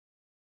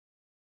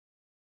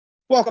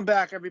Welcome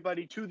back,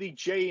 everybody, to the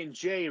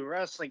JnJ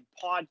Wrestling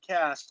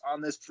Podcast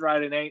on this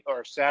Friday night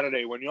or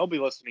Saturday when you'll be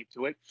listening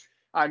to it.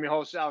 I'm your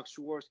host, Alex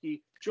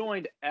Jaworski,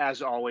 joined,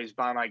 as always,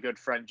 by my good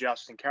friend,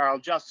 Justin Carroll.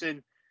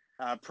 Justin,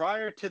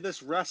 prior to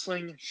this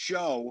wrestling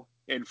show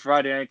in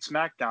Friday Night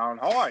Smackdown,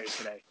 how are you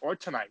today or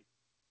tonight?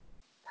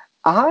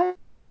 I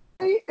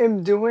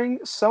am doing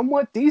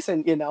somewhat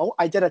decent,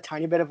 I did a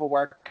tiny bit of a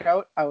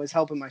workout. I was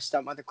helping my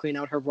stepmother clean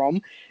out her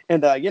room,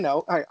 and, I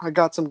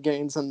got some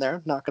gains in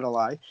there, not gonna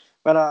lie.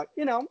 But,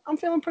 I'm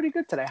feeling pretty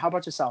good today. How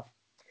about yourself?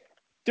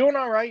 Doing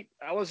all right.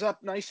 I was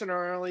up nice and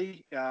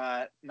early,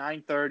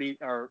 9:30,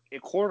 or a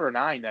quarter to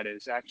 9, that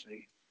is,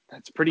 actually.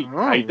 I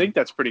think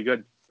that's pretty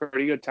good.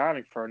 Pretty good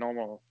timing for a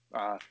normal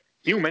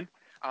human.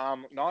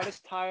 Not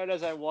as tired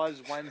as I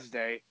was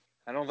Wednesday.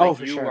 I don't think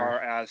for you sure. are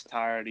as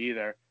tired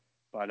either.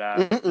 But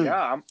Mm-mm.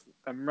 yeah,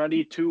 I'm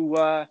ready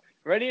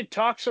to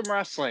talk some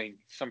wrestling,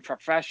 some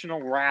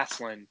professional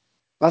wrestling.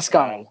 Let's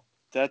go.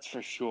 That's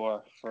for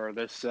sure for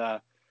this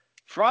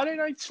Friday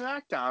Night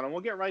Smackdown, and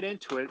we'll get right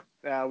into it.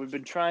 We've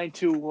been trying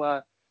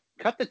to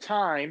cut the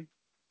time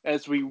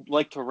as we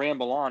like to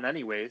ramble on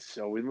anyways.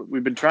 So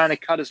we've been trying to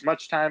cut as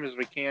much time as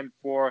we can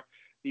for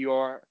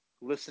your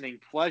listening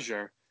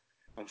pleasure.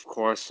 Of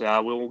course,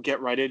 we'll get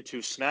right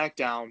into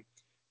Smackdown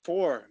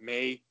for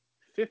May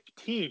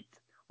 15th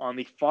on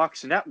the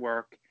Fox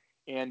Network.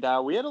 And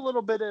we had a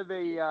little bit of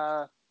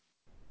a,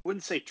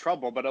 wouldn't say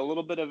trouble, but a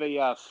little bit of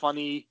a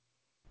funny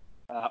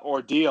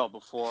ordeal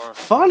before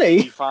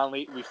Funny?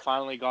 we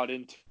finally got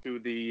into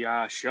the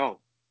show.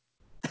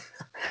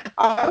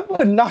 I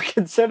would not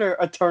consider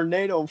a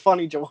tornado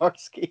funny,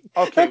 Jaworski.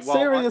 Okay, That's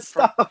serious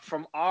stuff.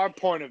 From our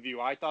point of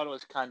view, I thought it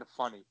was kind of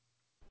funny.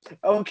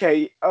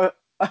 Okay,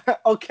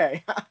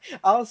 okay.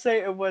 I'll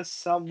say it was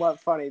somewhat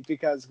funny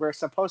because we're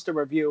supposed to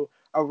review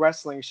a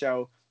wrestling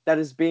show that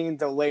is being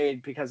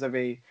delayed because of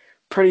a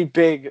pretty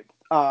big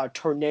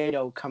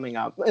tornado coming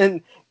up.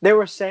 And they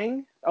were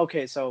saying,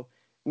 okay, so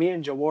me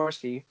and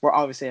Jaworski were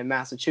obviously in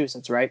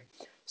Massachusetts, right?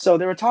 So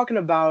they were talking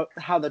about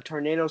how the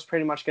tornado's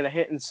pretty much going to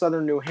hit in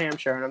southern New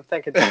Hampshire. And I'm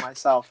thinking to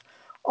myself,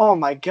 oh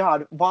my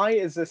God, why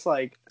is this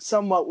like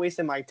somewhat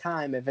wasting my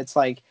time if it's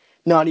like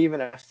not even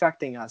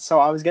affecting us?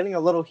 So I was getting a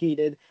little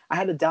heated. I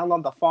had to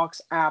download the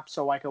Fox app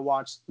so I could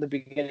watch the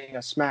beginning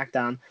of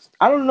SmackDown.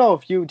 I don't know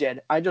if you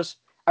did. I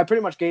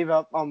pretty much gave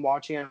up on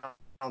watching it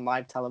on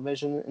live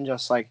television and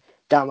just like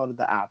downloaded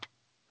the app.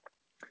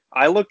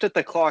 I looked at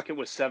the clock, it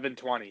was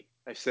 7:20.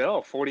 I said,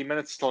 oh, 40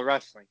 minutes till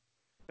wrestling.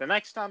 The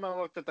next time I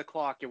looked at the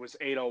clock, it was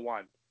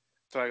 8:01.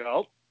 So I go,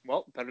 oh,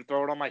 well, better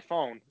throw it on my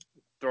phone.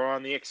 Throw it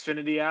on the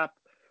Xfinity app.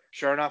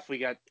 Sure enough, we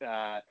got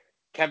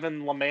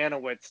Kevin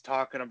Lemanowitz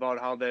talking about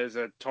how there's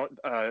a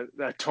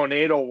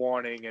tornado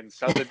warning in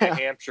southern New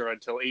Hampshire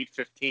until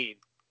 8:15.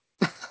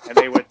 And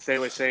they were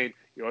saying,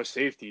 your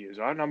safety is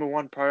our number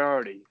one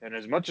priority. And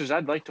as much as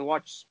I'd like to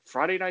watch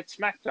Friday Night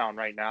Smackdown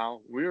right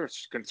now, we're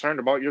concerned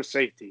about your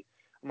safety.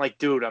 I'm like,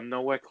 dude, I'm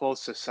nowhere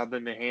close to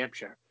southern New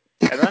Hampshire.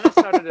 And then I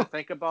started to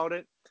think about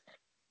it.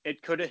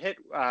 It could have hit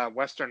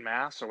Western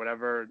Mass or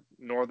whatever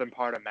northern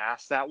part of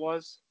Mass that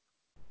was.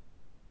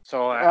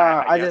 So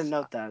I didn't guess,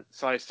 note that.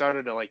 so I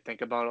started to like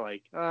think about it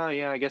like, oh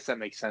yeah, I guess that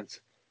makes sense.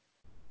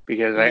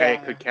 Because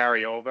it could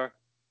carry over,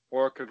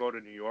 or it could go to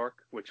New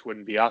York, which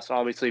wouldn't be us,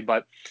 obviously.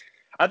 But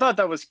I thought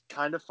that was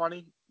kind of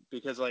funny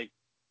because, like,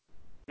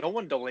 no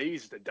one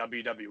delays the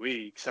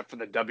WWE except for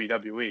the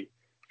WWE.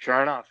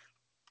 Sure enough.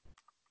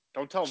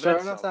 Don't tell Sure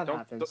Vince, enough, though. that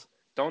happens.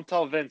 Don't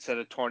tell Vince that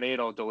a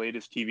tornado delayed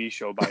his TV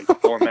show by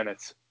 4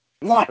 minutes.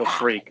 What He'll happened?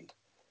 freak.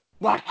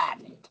 What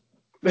happened?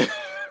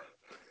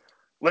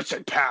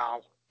 Listen,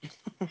 pal.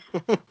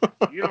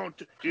 You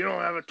don't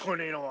have a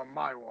tornado on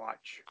my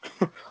watch.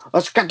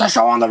 Let's get the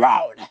show on the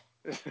road.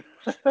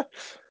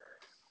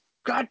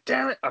 God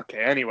damn it.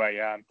 Okay,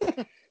 anyway,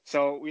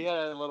 so we had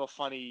a little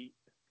funny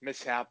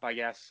mishap, I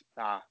guess,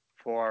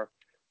 for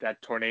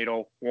that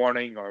tornado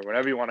warning or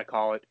whatever you want to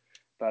call it.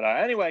 But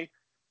anyway,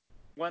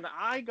 when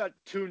I got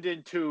tuned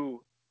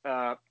into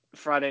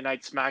Friday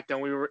Night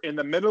Smackdown, we were in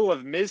the middle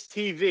of Miz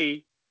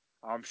TV.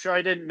 I'm sure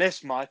I didn't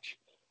miss much.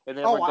 And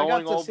then we're I going got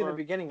to over. see the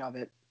beginning of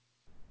it.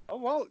 Oh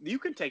well, you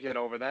can take it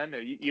over then.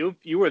 You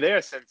were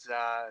there since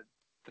the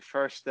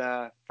first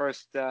sound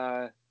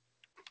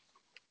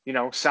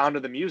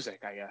of the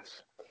music, I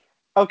guess.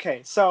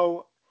 Okay,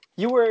 so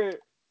you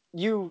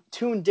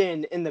tuned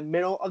in the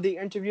middle of the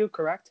interview,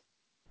 correct?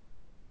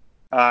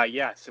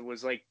 Yes, it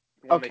was like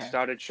when they Okay.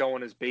 started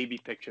showing his baby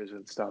pictures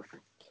and stuff.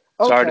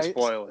 Okay. Sorry to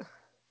spoil it.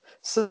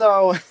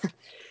 So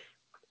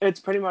it's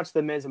pretty much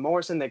the Miz and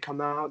Morrison. They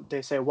come out,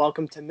 they say,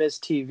 welcome to Miz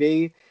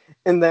TV.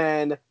 And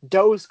then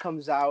Doze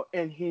comes out,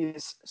 and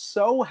he's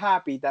so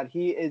happy that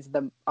he is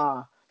the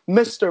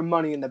Mr.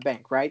 Money in the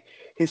Bank, right?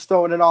 He's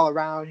throwing it all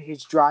around.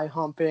 He's dry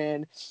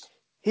humping.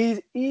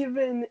 He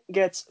even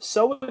gets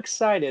so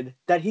excited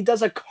that he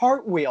does a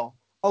cartwheel,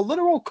 a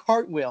literal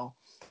cartwheel,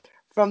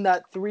 from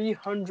that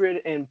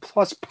 300 and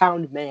plus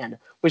pound man,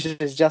 which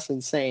is just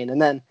insane.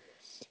 And then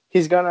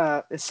he's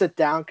gonna sit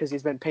down because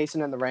he's been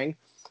pacing in the ring.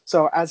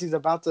 So as he's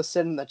about to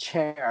sit in the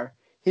chair,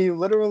 he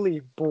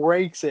literally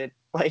breaks it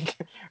like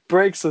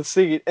breaks the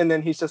seat, and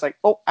then he's just like,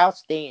 "Oh, I'll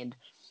stand."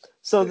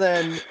 So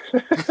then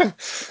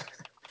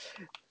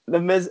the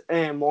Miz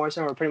and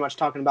Morrison were pretty much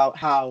talking about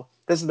how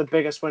this is the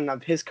biggest win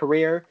of his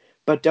career,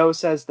 but Doe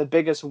says the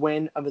biggest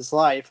win of his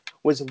life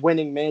was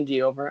winning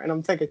Mandy over, and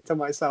I'm thinking to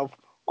myself,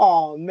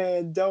 "Oh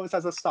man, Doe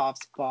has a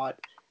soft spot."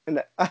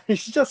 And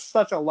he's just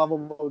such a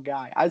lovable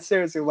guy. I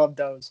seriously love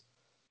Doe's.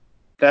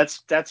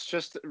 That's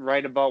just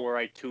right about where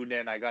I tuned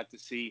in. I got to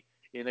see,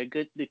 and I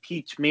got the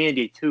Peach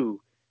Mandy too.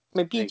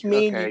 My peach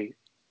Like, Mandy.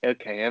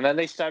 okay, and then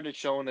they started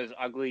showing his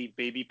ugly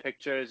baby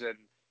pictures and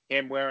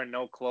him wearing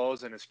no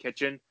clothes in his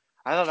kitchen.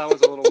 I thought that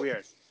was a little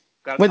weird.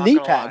 With Not knee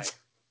gonna lie. pads.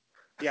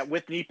 Yeah,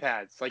 with knee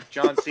pads, like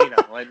John Cena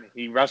when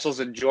he wrestles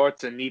in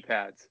jorts and knee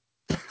pads.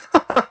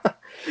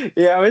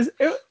 Yeah,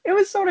 it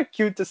was sort of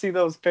cute to see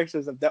those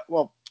pictures of that.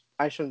 Well,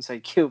 I shouldn't say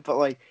cute, but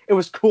like it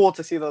was cool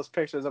to see those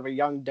pictures of a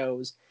young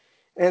Doze.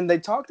 And they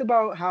talked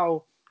about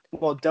how,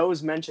 well,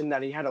 Doze mentioned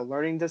that he had a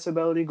learning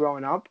disability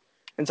growing up,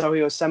 and so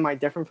he was semi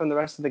different from the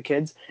rest of the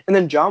kids. And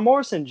then John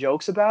Morrison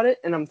jokes about it,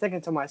 and I'm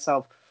thinking to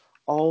myself,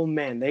 oh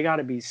man, they got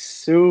to be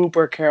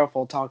super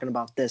careful talking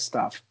about this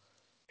stuff.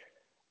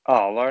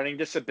 Oh, learning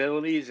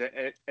disabilities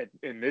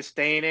in this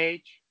day and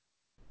age.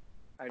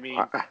 I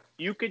mean,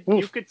 you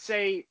Oof. could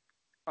say,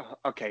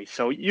 okay,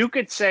 so you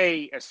could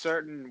say a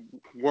certain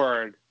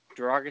word,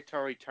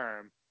 derogatory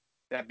term,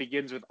 that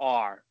begins with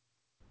R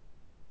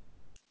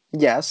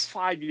Yes.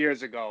 5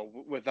 years ago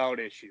without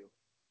issue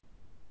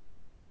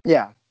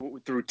Yeah.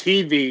 through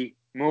TV,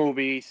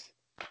 movies,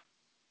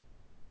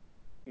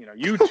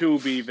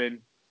 YouTube even.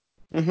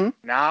 Mm-hmm.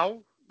 Now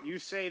you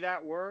say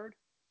that word,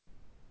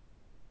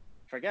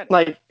 forget it.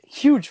 Like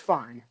huge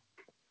fine.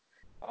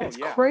 Oh It's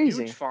yeah, huge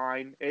crazy.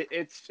 fine.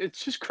 It's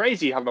just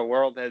crazy how the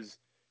world has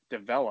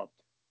developed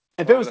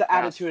If it over was the the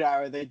past. Attitude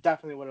Era, they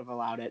definitely would have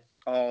allowed it.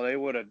 Oh, they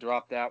would have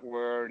dropped that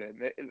word,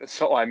 and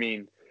so I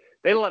mean,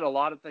 they let a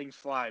lot of things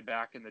fly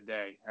back in the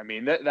day. I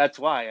mean, that's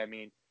why. I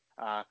mean,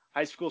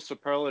 high school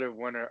superlative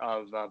winner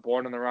of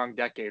Born in the Wrong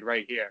Decade,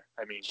 right here.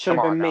 I mean, Should come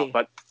have on been now. me.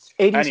 But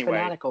 80s anyway,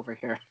 fanatic over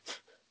here.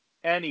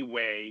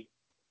 anyway,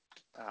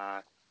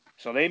 uh,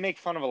 so they make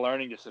fun of a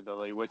learning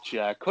disability, which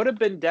could have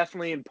been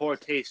definitely in poor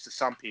taste to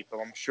some people.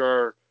 I'm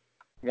sure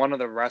one of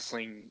the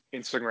wrestling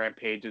Instagram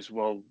pages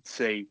will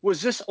say,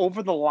 "Was this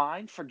over the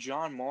line for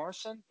John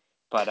Morrison?"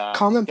 But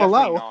Comment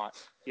definitely below. not.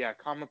 Yeah,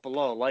 comment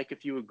below, like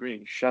if you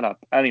agree. Shut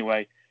up.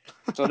 Anyway,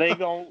 so they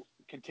go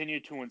continue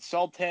to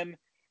insult him,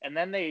 and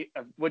then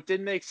what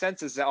didn't make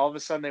sense is that all of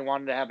a sudden they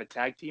wanted to have a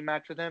tag team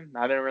match with him.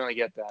 I didn't really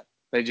get that.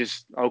 They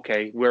just,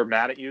 okay, we're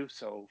mad at you,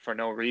 so for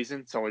no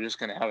reason, so we're just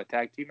gonna have a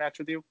tag team match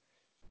with you.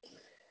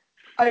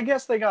 I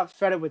guess they got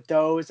fed up with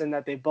Doze and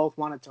that they both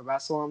wanted to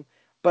wrestle him.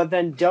 But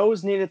then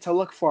Doze needed to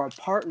look for a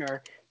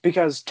partner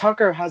because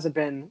Tucker hasn't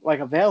been like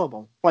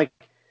available. Like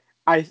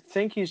I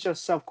think he's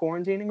just self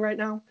quarantining right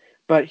now.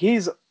 But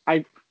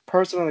I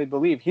personally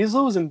believe he's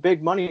losing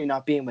big money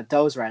not being with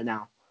Doze right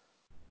now.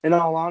 In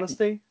all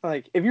honesty,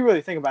 like if you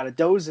really think about it,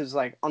 Doze is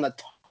like on the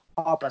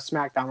top of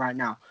SmackDown right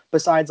now.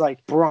 Besides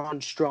like Braun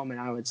Strowman,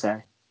 I would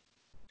say.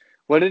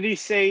 What did he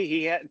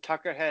say?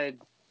 Tucker had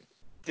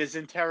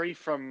dysentery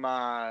from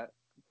the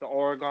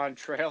Oregon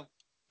Trail.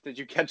 Did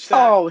you catch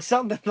that? Oh,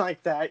 something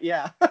like that.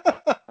 Yeah.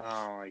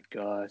 Oh my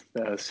god,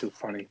 that was so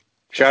funny.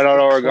 Shout Just out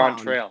a Oregon clown.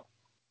 Trail,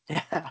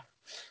 Yeah.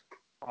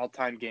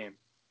 all-time game.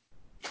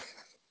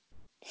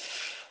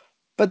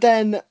 But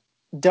then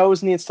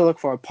Doze needs to look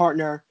for a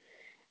partner.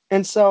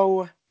 And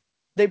so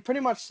they pretty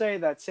much say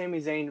that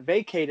Sami Zayn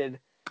vacated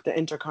the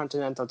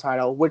Intercontinental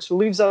title, which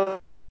leaves us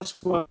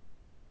with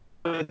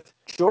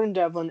Jordan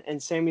Devlin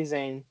and Sami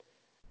Zayn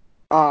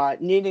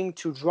needing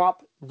to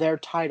drop their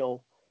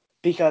title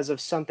because of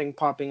something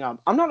popping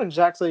up. I'm not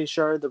exactly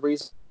sure the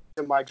reason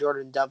why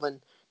Jordan Devlin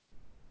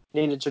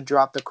needed to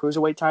drop the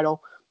cruiserweight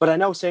title, but I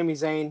know Sami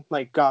Zayn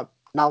like got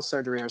mouth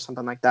surgery or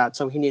something like that,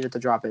 so he needed to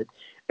drop it.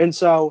 And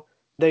so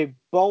they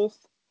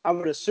both, I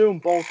would assume,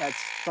 both at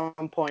some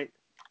point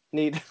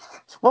need.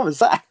 What was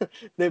that?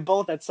 They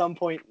both at some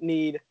point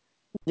need,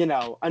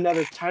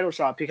 another title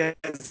shot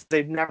because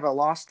they've never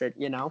lost it.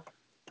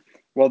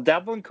 Well,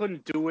 Devlin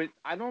couldn't do it.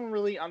 I don't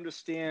really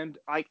understand.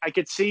 I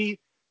could see.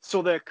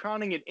 So they're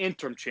crowning an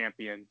interim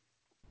champion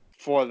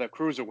for the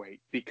cruiserweight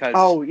because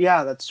Oh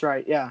yeah, that's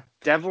right. Yeah.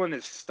 Devlin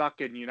is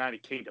stuck in the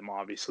United Kingdom,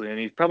 obviously, and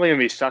he's probably gonna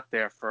be stuck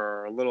there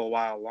for a little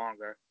while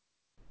longer.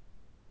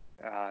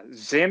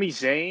 Sami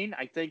Zayn,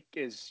 I think,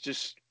 is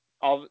just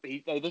I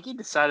think he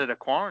decided to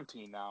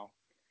quarantine now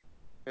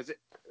because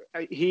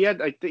I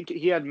think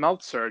he had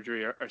mouth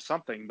surgery or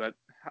something, but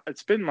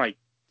it's been like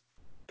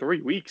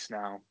 3 weeks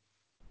now.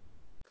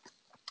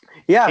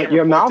 Yeah, Can't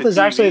report to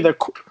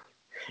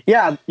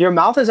TV. your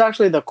mouth is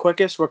actually the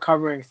quickest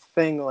recovering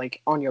thing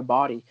like on your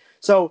body.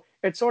 So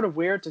it's sort of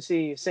weird to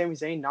see Sami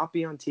Zayn not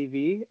be on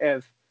TV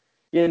if,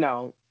 you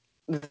know,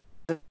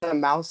 the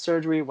mouth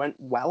surgery went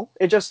well.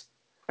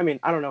 I mean,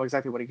 I don't know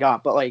exactly what he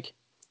got, but like,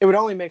 it would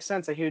only make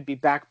sense that he would be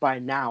back by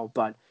now.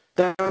 But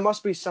there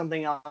must be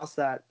something else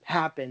that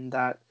happened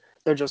that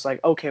they're just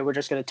like, okay, we're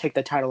just going to take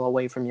the title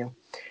away from you.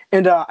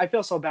 And I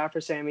feel so bad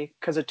for Sammy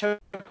because it took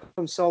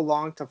him so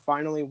long to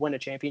finally win a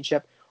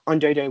championship on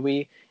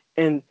WWE,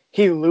 and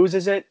he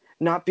loses it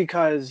not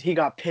because he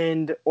got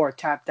pinned or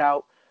tapped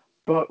out,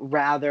 but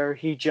rather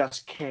he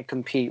just can't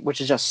compete,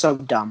 which is just so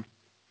dumb.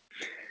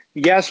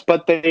 Yes,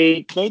 but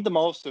they made the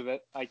most of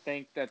it. I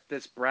think that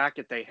this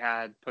bracket they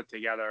had put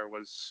together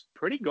was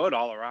pretty good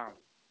all around.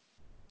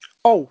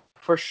 Oh,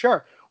 for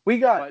sure. We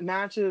got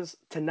matches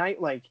tonight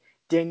like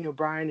Daniel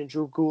Bryan and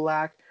Drew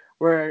Gulak.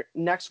 We're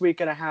next week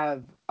going to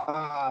have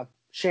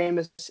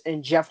Sheamus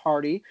and Jeff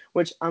Hardy,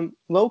 which I'm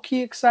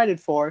low-key excited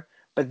for.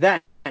 But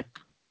then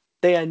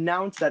they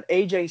announced that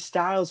AJ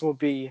Styles will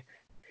be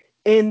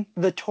in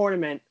the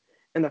tournament,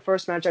 and the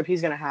first matchup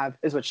he's going to have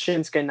is with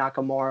Shinsuke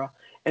Nakamura.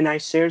 And I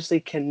seriously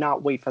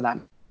cannot wait for that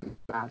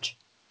match.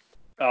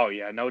 Oh,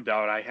 yeah, no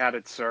doubt. I had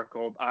it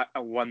circled.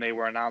 When they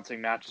were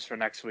announcing matches for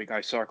next week,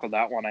 I circled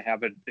that one. I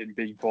have it in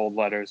big bold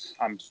letters.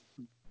 I'm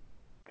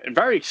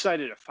very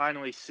excited to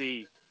finally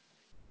see,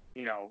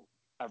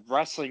 a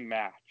wrestling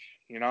match.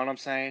 You know what I'm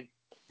saying?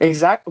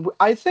 Exactly.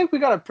 I think we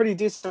got a pretty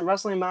decent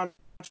wrestling match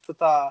with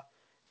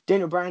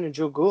Daniel Bryan and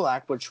Drew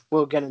Gulak, which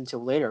we'll get into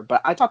later.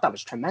 But I thought that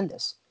was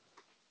tremendous.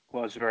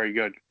 Well, it's very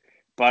good.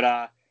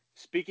 But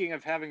speaking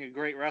of having a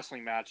great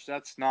wrestling match,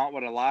 that's not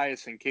what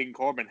Elias and King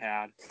Corbin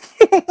had.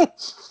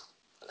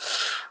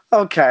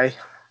 Okay.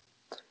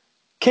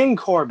 King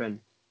Corbin.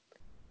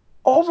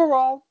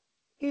 Overall,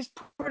 he's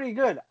pretty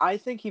good. I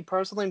think he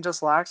personally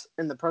just lacks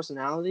in the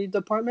personality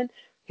department.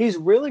 He's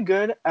really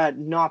good at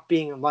not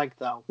being liked,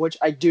 though, which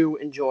I do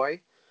enjoy.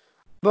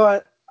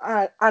 But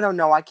I don't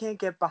know. I can't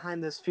get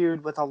behind this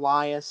feud with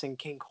Elias and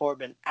King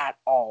Corbin at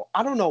all.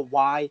 I don't know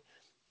why.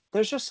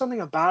 There's just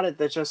something about it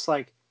that's just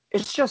like,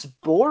 it's just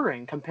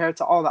boring compared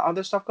to all the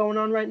other stuff going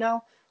on right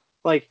now.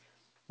 Like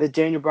the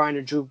Daniel Bryan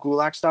and Drew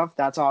Gulak stuff,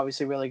 that's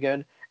obviously really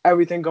good.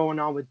 Everything going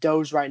on with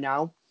Doge right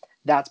now,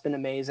 that's been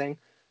amazing.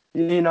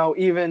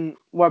 Even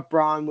what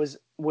Braun was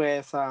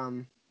with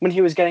when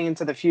he was getting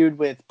into the feud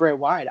with Bray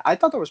Wyatt, I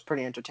thought that was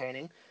pretty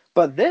entertaining.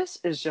 But this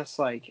is just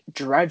like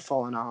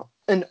dreadful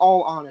in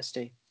all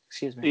honesty.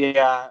 Excuse me.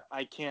 Yeah,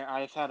 I can't.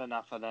 I've had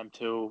enough of them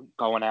two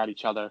going at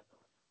each other.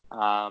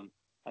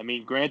 I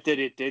mean, granted,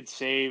 it did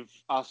save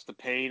us the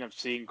pain of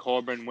seeing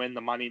Corbin win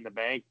the Money in the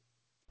Bank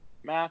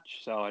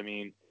match. So, I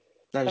mean,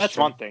 that's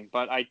True. one thing.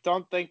 But I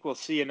don't think we'll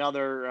see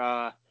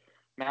another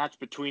match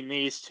between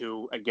these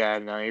two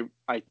again.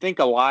 I think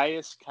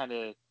Elias kind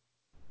of.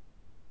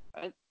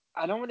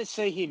 I don't want to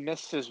say he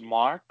missed his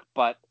mark,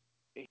 but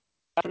he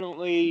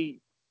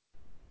definitely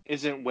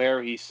isn't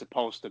where he's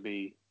supposed to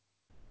be,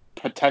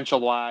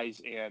 potential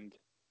wise and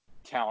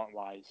talent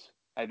wise.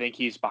 I think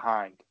he's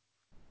behind.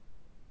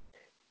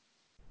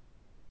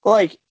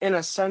 Like in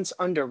a sense,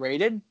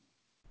 underrated.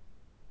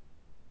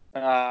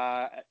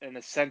 In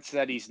the sense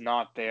that he's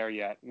not there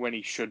yet when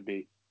he should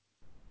be.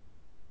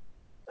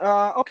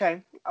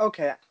 Okay,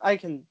 I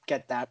can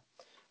get that.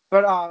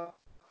 But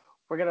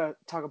we're gonna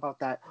talk about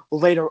that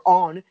later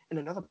on in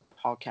another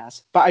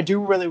podcast. But I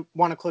do really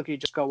want to quickly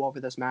just go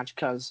over this match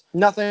because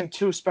nothing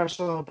too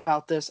special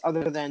about this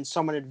other than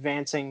someone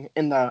advancing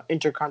in the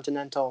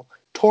Intercontinental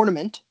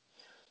Tournament.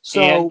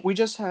 So we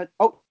just had.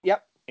 Oh,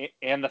 yep.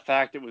 And the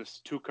fact it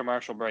was 2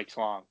 commercial breaks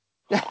long.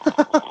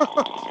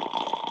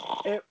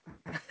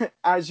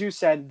 As you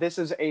said, this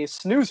is a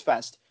snooze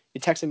fest.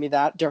 You texted me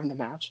that during the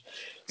match.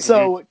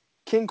 So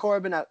King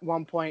Corbin at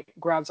one point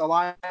grabs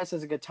Elias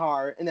as a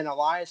guitar, and then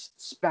Elias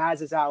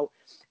spazzes out,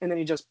 and then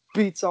he just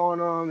beats on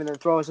him, and then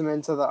throws him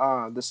into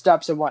the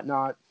steps and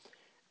whatnot.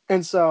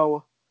 And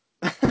so,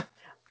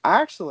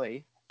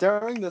 actually,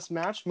 during this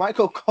match,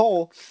 Michael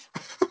Cole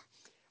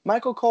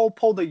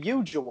pulled a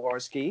U,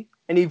 Jaworski,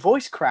 and he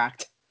voice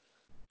cracked.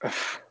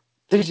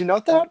 Did you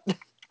note that?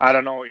 I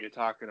don't know what you're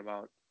talking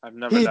about. I've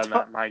never done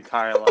that in my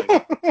entire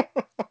life.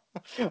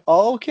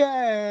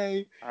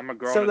 Okay. I'm a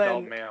grown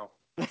adult male.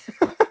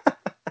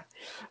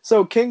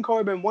 So King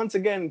Corbin once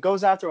again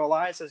goes after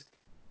Elias's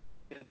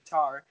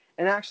guitar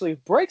and actually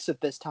breaks it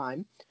this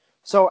time.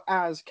 So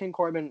as King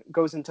Corbin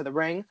goes into the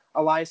ring,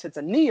 Elias hits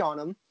a knee on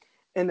him,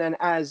 and then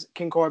as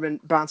King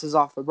Corbin bounces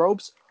off the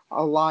ropes,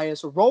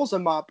 Elias rolls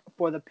him up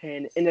for the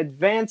pin and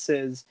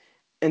advances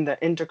in the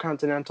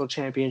Intercontinental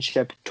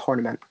Championship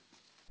tournament.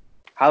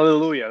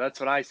 Hallelujah!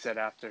 That's what I said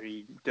after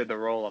he did the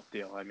roll-up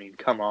deal. I mean,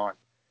 come on.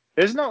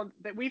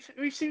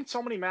 We've seen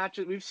so many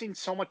matches. We've seen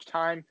so much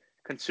time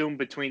consumed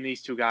between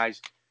these two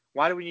guys.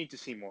 Why do we need to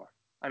see more?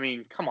 I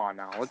mean, come on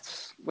now.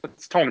 Let's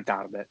tone it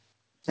down a bit.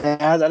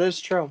 Yeah, that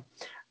is true.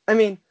 I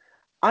mean,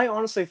 I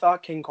honestly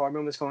thought King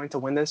Corbin was going to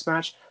win this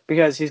match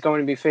because he's going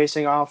to be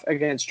facing off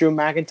against Drew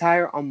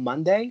McIntyre on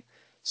Monday.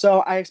 So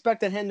I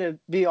expected him to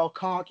be all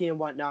cocky and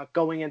whatnot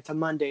going into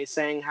Monday,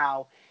 saying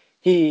how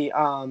he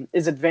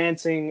is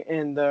advancing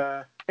in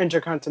the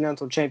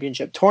Intercontinental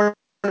Championship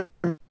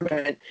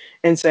tournament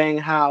and saying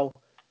how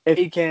if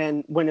he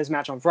can win his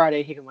match on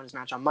Friday, he can win his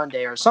match on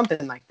Monday or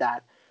something like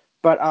that.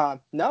 But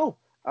no,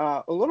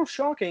 a little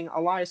shocking.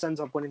 Elias ends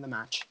up winning the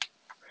match.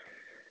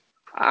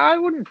 I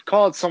wouldn't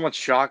call it so much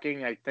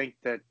shocking. I think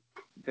that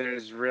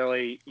there's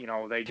really,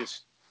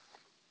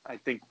 I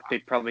think they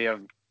probably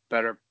have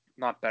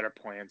not better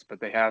plans, but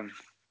they have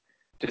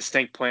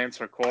distinct plans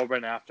for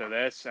Corbin after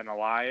this and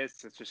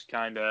Elias. It's just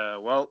kind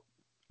of, well,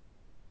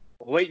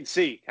 wait and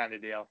see kind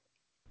of deal,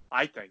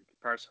 I think,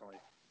 personally.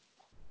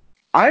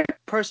 I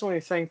personally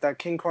think that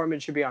King Corbin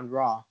should be on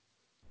Raw.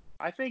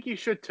 I think you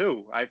should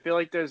too. I feel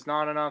like there's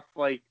not enough,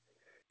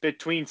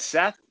 between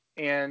Seth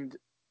and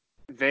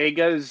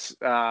Vega's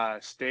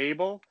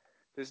stable,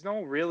 there's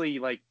no really,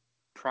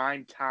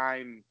 prime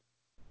time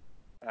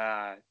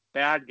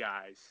bad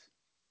guys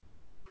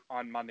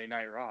on Monday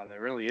Night Raw.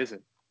 There really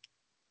isn't.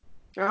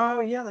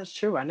 Oh, yeah, that's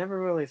true. I never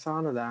really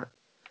thought of that.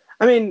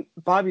 I mean,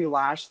 Bobby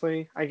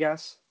Lashley, I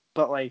guess,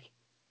 but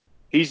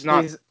he's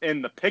not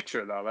in the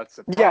picture though. That's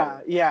the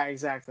problem. Yeah,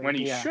 exactly. When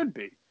he should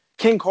be.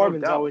 King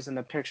Corbin's always in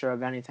the picture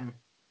of anything.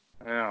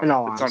 Yeah,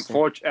 it's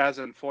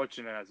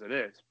unfortunate as it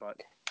is, but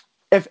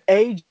if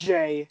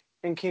AJ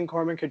and King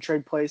Corbin could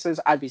trade places,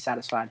 I'd be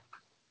satisfied.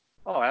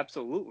 Oh,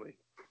 absolutely.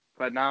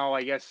 But now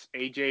I guess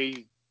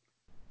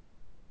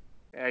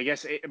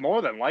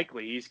more than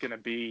likely he's going to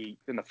be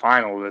in the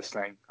final of this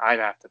thing. I'd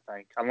have to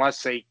think,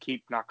 unless they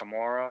keep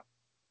Nakamura,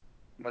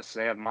 unless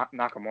they have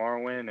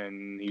Nakamura win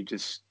and he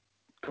just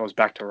goes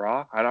back to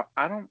Raw. I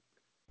don't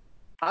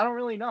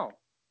really know.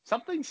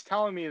 Something's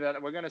telling me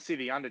that we're going to see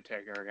the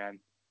Undertaker again.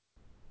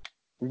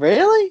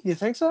 Really? You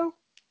think so?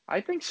 I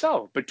think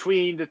so.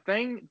 Between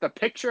the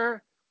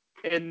picture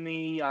in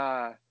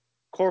the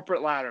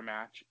corporate ladder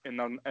match, and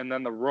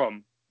then the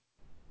room,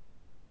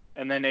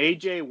 and then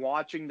AJ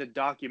watching the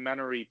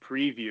documentary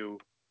preview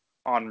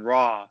on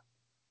Raw,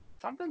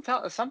 something's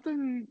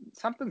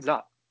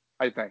up.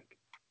 I think.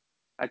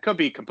 I could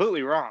be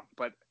completely wrong,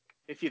 but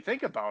if you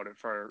think about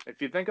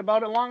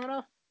it long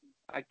enough,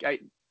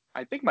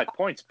 I think my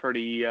point's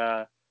pretty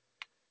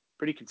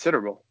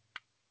considerable.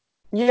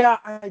 Yeah,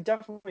 I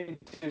definitely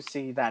do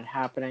see that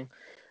happening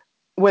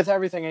with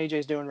everything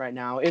AJ's doing right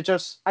now.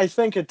 I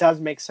think it does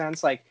make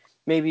sense. Like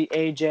maybe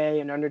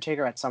AJ and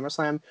Undertaker at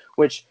SummerSlam,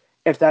 which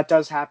if that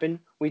does happen,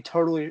 we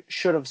totally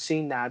should have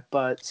seen that.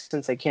 But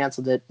since they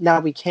canceled it, now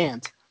we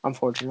can't,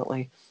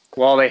 unfortunately.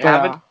 Well, they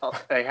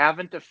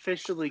haven't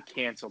officially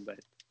canceled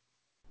it.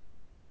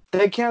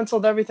 They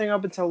canceled everything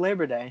up until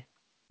Labor Day.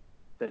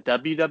 The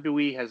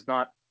WWE has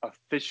not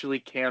officially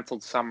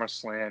canceled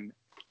SummerSlam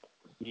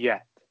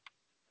yet.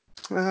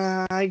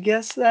 I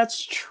guess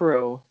that's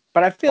true.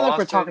 But I feel like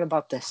we're talking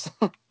about this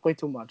way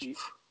too much.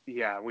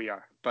 Yeah, we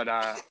are. But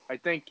I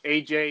think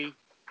AJ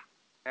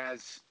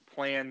has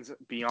plans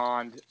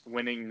beyond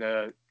winning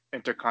the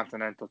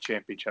Intercontinental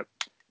Championship.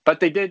 But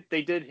they did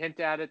hint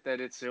at it that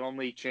it's the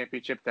only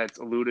championship that's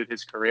eluded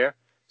his career.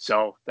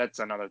 So that's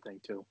another thing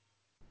too.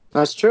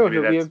 That's true.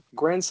 He'll be a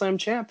Grand Slam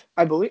champ,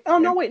 I believe. Oh,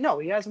 no, wait, no.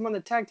 He hasn't won the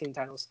tag team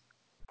titles.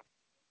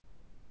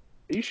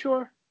 Are you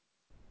sure?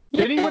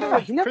 Did he win it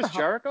with Chris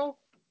Jericho?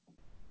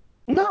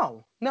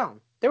 No.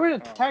 They were in a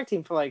tag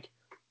team for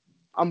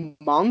a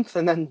month,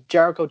 and then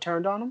Jericho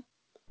turned on him.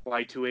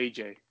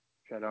 Y2AJ.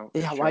 Yeah,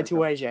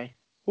 Y2AJ.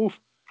 Oof.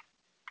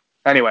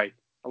 Anyway,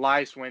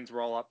 Elias wins,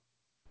 roll up,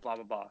 blah,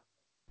 blah, blah.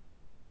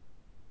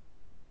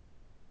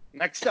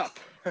 Next up,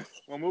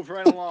 we'll move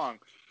right along.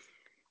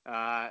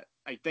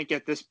 I think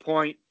at this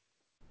point,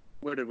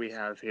 what did we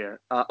have here?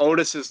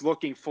 Otis is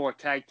looking for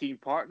tag team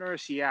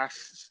partners. He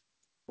asks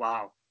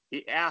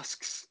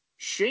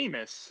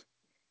Sheamus,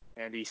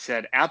 and he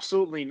said,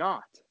 absolutely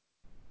not.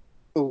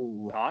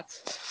 Ooh.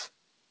 Thoughts?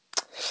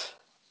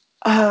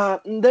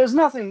 There's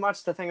nothing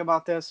much to think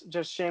about this.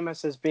 Just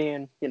Sheamus is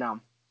being,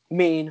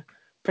 mean,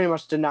 pretty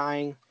much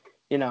denying,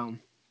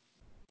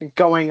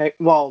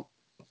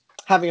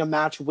 having a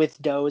match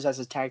with Doze as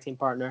his tag team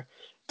partner.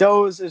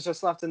 Doze is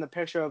just left in the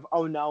picture of,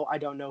 oh no, I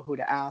don't know who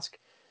to ask.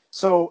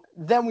 So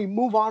then we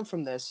move on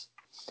from this.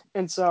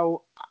 And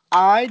so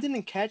I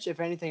didn't catch if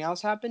anything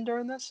else happened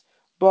during this,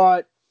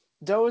 but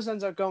Doze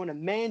ends up going to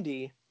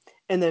Mandy,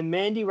 and then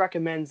Mandy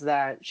recommends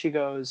that he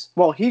goes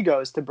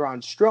to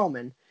Braun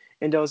Strowman,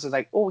 and Doze is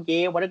like, oh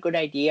yeah, what a good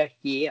idea,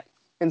 yeah.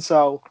 And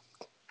so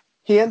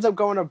he ends up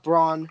going to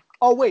Braun.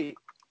 Oh wait,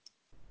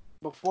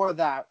 before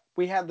that,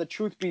 we have the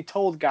Truth Be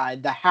Told guy,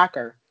 the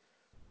hacker,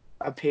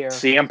 appear.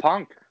 CM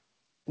Punk.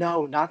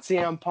 No, not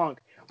CM Punk.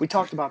 We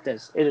talked about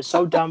this. It is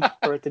so dumb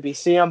for it to be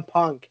CM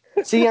Punk.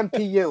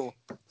 CMPU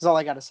is all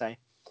I got to say.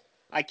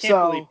 I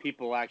can't believe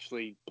people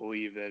actually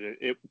believe that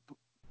it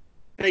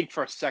think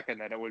for a second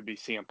that it would be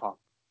CM Punk.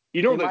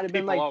 It might have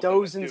been like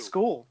Doze in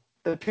school.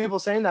 The people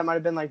saying that might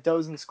have been like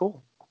Doze in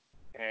school.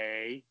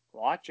 Hey,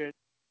 watch it.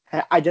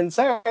 I didn't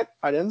say it.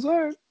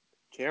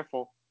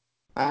 Careful.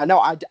 No,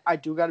 I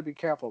do got to be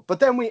careful. But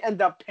then we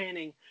end up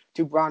panning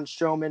to Braun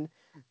Strowman.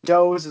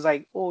 Doze is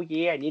like, oh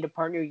yeah, I need a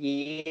partner,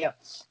 yeah.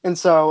 And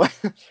so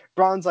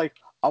Braun's like,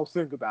 I'll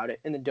think about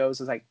it. And then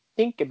Doze is like,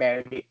 think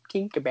about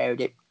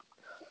it.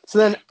 So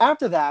then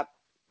after that,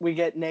 we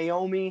get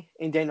Naomi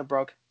and Dana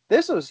Brooke.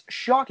 This was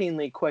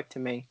shockingly quick to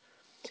me.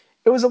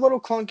 It was a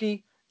little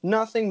clunky.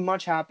 Nothing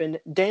much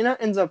happened. Dana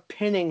ends up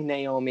pinning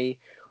Naomi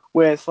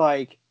with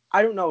I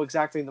don't know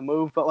exactly the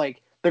move, but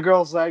the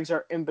girl's legs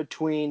are in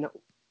between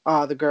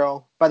the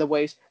girl by the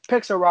waist,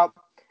 picks her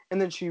up, and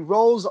then she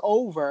rolls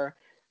over,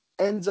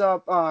 ends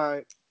up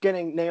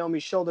getting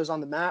Naomi's shoulders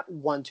on the mat.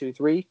 1, 2,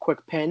 3,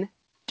 quick pin.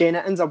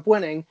 Dana ends up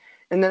winning,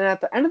 and then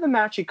at the end of the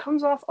match, she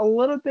comes off a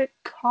little bit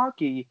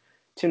cocky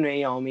to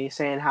Naomi,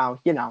 saying how,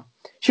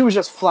 she was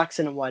just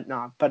flexing and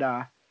whatnot. But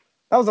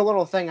that was a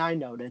little thing I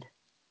noted.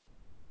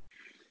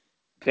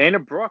 Dana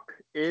Brooke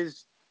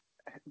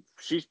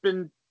she's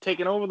been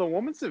taking over the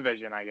women's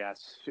division, I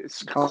guess.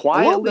 It's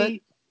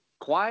quietly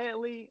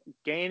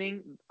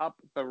gaining up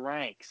the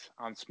ranks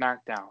on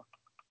SmackDown.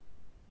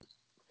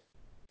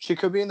 She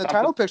could be in the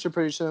title picture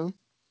pretty soon.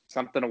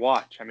 Something to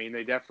watch. I mean,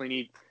 they're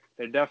definitely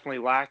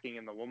lacking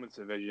in the women's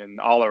division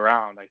all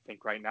around, I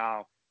think, right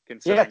now.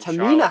 Yeah,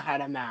 Tamina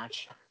had a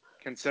match.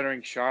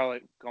 Considering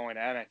Charlotte going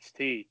to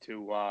NXT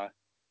to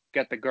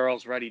get the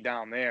girls ready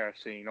down there,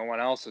 seeing no one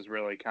else is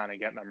really kind of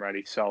getting them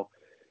ready. So,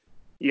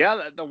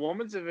 yeah, the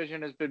women's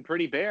division has been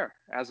pretty bare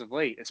as of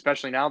late,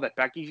 especially now that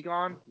Becky's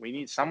gone.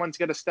 Someone's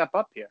got to step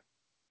up here.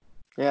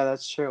 Yeah,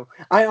 that's true.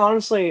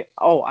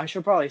 I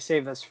should probably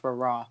save this for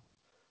Raw.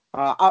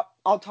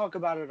 I'll talk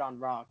about it on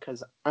Raw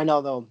because I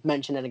know they'll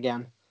mention it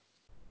again.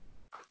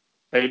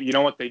 You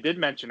know what they did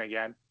mention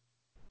again?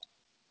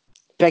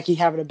 Becky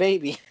having a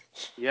baby.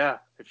 Yeah,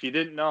 if you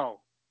didn't know.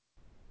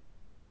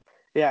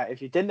 Yeah,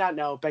 if you did not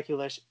know, Becky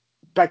Lynch.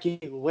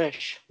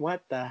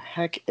 What the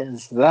heck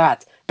is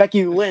that?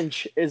 Becky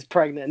Lynch is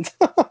pregnant.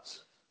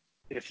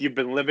 If you've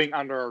been living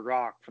under a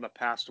rock for the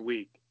past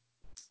week.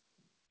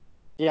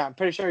 Yeah, I'm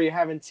pretty sure you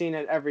haven't seen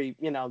it every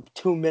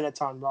 2 minutes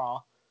on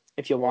Raw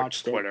if you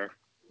watched Twitter.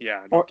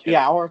 it.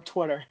 Yeah, or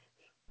Twitter.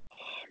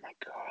 Oh my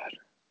god.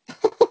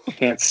 I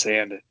can't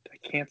stand it.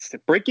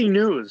 Breaking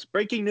news.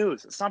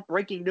 It's not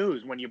breaking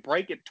news when you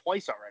break it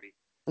twice already.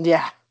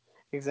 Yeah,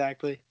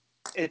 exactly.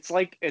 It's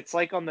like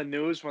on the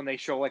news when they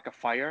show like a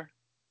fire.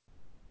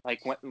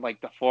 Like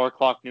the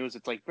 4:00 news,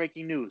 it's like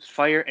breaking news,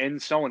 fire in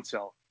so and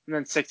so. And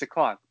then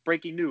 6:00,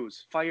 breaking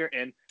news, fire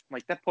in. I'm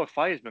like, that poor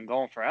fire's been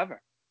going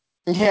forever.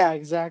 Yeah,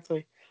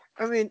 exactly.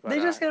 I mean, they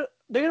get a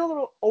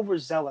little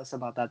overzealous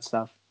about that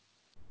stuff.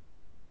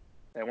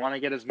 They want to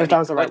get as many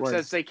clicks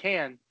as they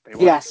can. They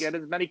want to get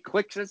as many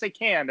clicks as they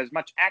can, as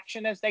much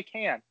action as they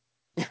can.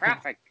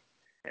 Traffic.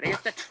 They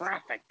get the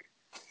traffic.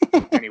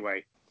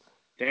 Anyway,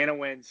 Dana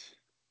wins.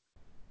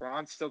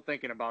 Ron's still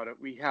thinking about it.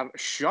 We have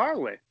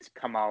Charlotte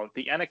come out,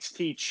 the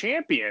NXT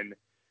champion,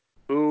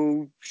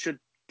 who should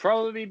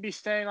probably be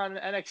staying on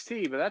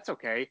NXT, but that's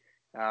okay.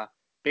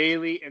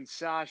 Bayley and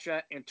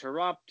Sasha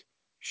interrupt.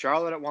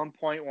 Charlotte at one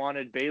point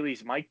wanted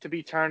Bayley's mic to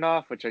be turned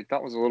off, which I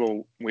thought was a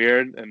little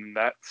weird in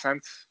that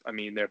sense. I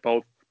mean, they're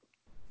both,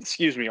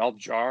 all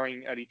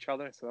jarring at each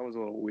other, so that was a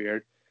little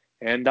weird.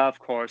 And, of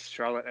course,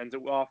 Charlotte ends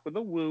it off with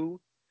a woo.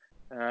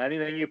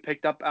 Anything you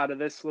picked up out of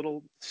this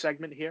little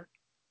segment here?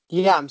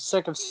 Yeah, I'm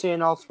sick of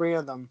seeing all three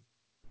of them.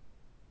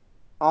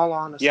 All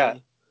honestly. Yeah,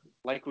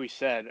 like we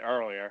said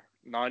earlier,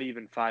 not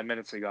even 5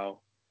 minutes ago,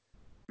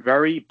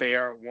 very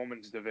bare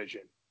women's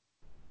division.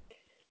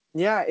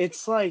 Yeah,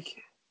 it's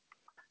like,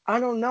 I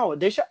don't know.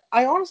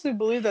 I honestly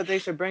believe that they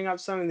should bring up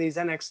some of these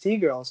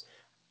NXT girls.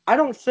 I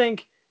don't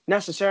think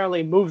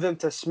necessarily move them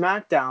to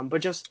SmackDown,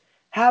 but just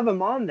have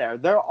them on there.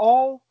 They're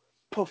all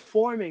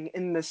performing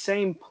in the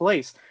same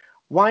place.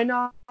 Why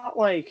not,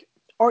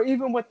 or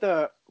even with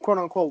the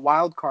quote-unquote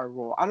wild card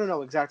rule. I don't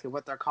know exactly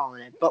what they're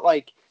calling it, but,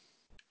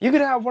 you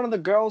could have one of the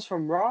girls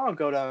from Raw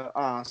go to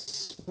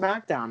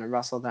SmackDown and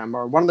wrestle them,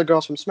 or one of the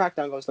girls from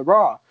SmackDown goes to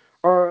Raw,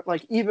 or,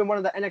 even one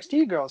of the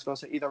NXT girls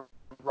goes to either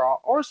Raw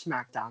or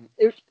SmackDown.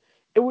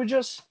 It would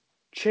just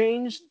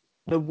change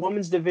the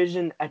women's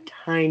division a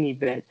tiny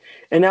bit.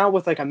 And now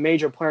with, a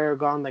major player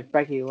gone like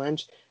Becky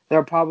Lynch,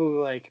 they're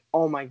probably like,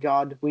 oh my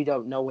god, we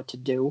don't know what to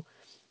do.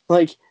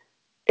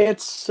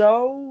 It's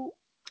so,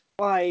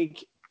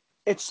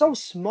 it's so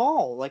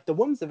small. The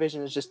women's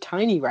division is just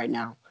tiny right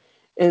now.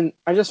 And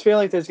I just feel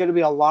like there's going to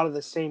be a lot of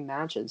the same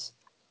matches.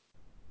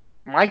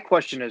 My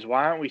question is,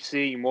 why aren't we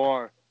seeing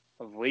more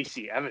of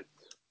Lacey Evans?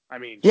 I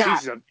mean,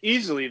 she's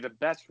easily the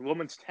best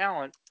women's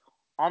talent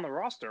on the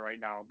roster right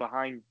now,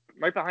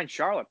 right behind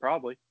Charlotte,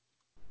 probably.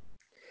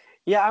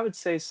 Yeah, I would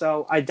say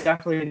so. I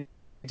definitely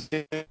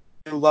do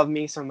love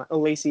me some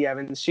Lacey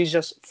Evans. She's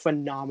just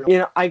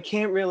phenomenal. I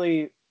can't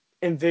really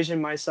envision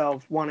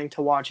myself wanting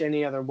to watch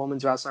any other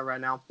women's wrestler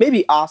right now.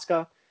 Maybe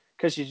Asuka,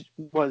 because she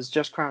was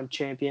just crowned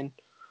champion.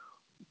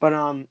 But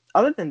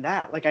other than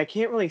that, I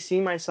can't really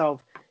see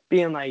myself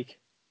being like,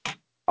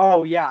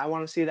 oh yeah, I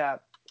want to see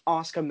that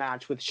Asuka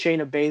match with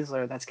Shayna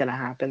Baszler that's gonna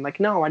happen.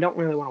 No, I don't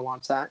really want to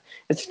watch that.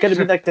 It's gonna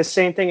be the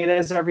same thing it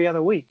is every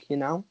other week,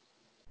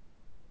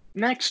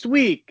 Next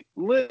week,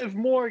 Liv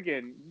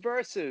Morgan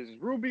versus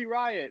Ruby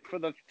Riott for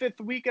the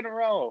 5th week in a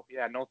row.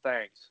 Yeah, no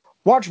thanks.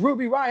 Watch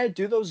Ruby Riott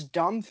do those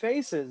dumb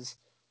faces.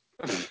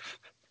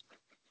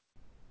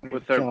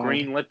 With her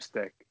green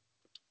lipstick.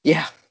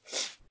 Yeah.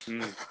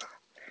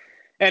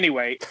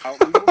 Anyway,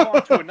 we move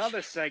on to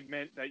another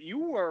segment that you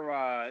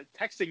were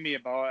texting me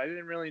about. I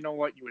didn't really know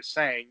what you were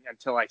saying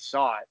until I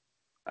saw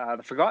it.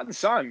 The Forgotten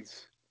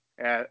Sons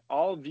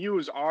All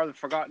views are the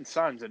Forgotten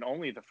Sons and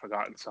only the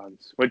Forgotten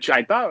Sons, which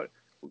I thought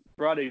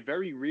brought a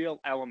very real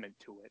element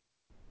to it,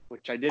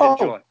 which I did Oh,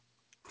 enjoy.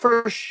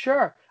 for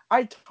sure.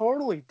 I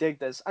totally dig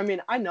this. I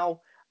mean,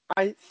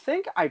 I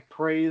think I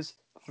praise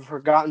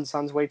Forgotten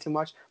Sons way too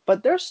much,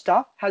 but their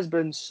stuff has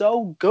been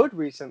so good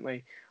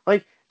recently.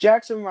 Like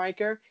Jackson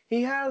Riker,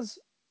 he has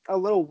a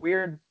little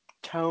weird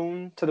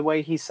tone to the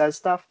way he says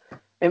stuff.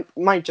 It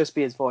might just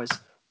be his voice,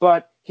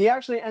 but he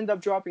actually ended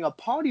up dropping a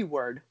potty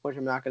word, which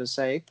I'm not going to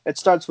say. It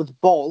starts with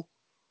bull.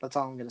 That's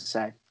all I'm going to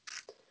say.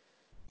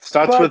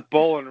 Starts But with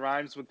bull and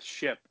rhymes with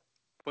ship.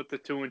 Put the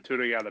two and two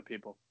together,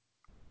 people.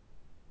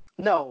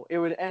 no, it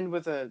would end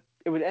with a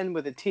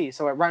T,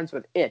 so it rhymes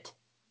with it.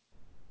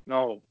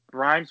 No,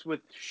 rhymes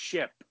with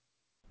ship.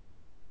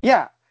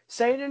 Yeah,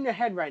 say it in your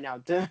head right now.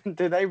 Do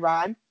they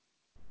rhyme?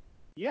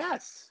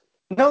 Yes.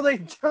 No, they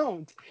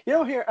don't. You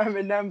don't hear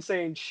Eminem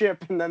saying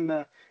ship and then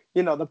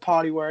the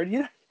potty word.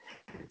 You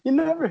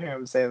never hear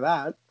him say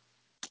that.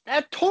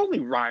 That totally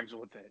rhymes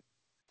with it.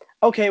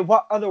 Okay,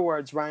 what other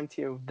words rhyme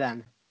to you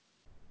then?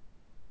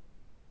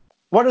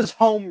 What does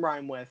home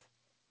rhyme with?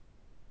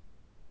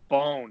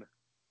 Bone.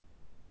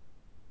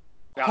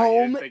 You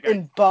Home didn't think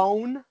and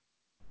bone?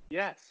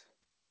 Yes.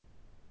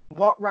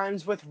 What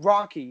rhymes with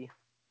Rocky?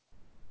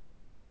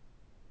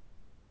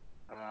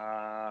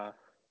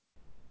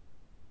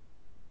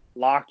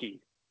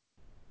 Locky.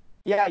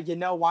 Yeah, you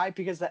know why?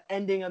 Because the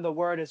ending of the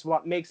word is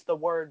what makes the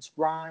words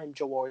rhyme,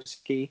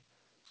 Jaworski.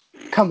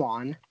 Come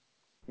on.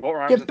 What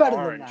rhymes Get with better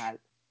than orange? that.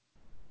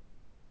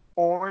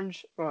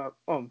 Orange? Oh,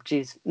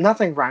 jeez.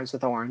 Nothing rhymes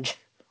with orange.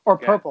 Or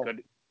Yeah, purple.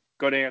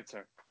 good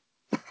answer.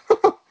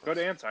 Good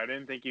answer. I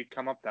didn't think you'd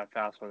come up that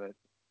fast with it.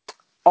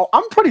 Oh,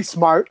 I'm pretty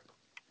smart.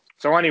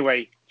 So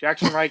anyway,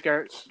 Jackson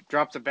Riker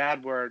drops a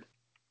bad word,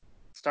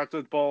 starts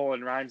with bull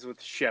and rhymes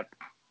with ship.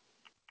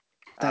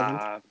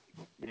 Doesn't.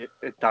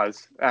 It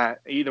does.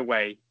 Either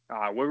way,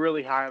 we're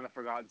really high on the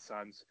Forgotten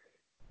Sons.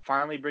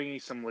 Finally bringing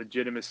some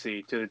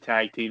legitimacy to the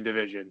tag team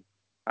division.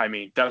 I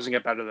mean, doesn't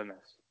get better than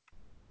this.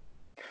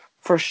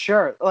 For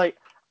sure. Like,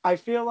 I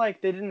feel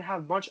like they didn't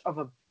have much of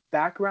a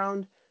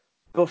background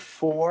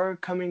before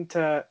coming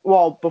to,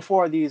 well,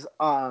 before this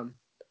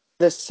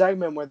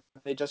segment where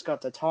they just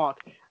got to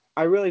talk.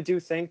 I really do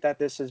think that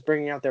this is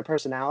bringing out their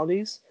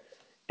personalities,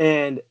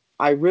 and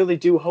I really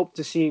do hope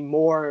to see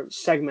more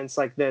segments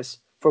like this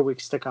for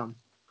weeks to come.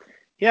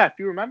 Yeah, if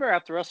you remember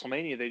after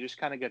WrestleMania, they just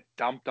kind of get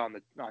dumped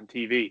on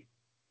TV,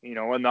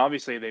 and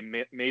obviously they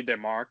made their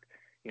mark.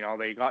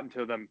 They got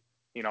into them,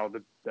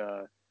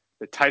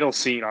 the title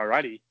scene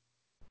already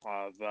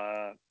of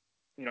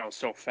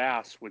so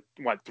fast with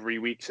what 3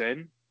 weeks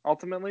in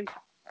ultimately.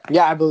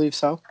 Yeah, I believe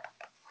so.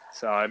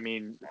 So I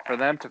mean, for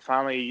them to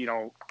finally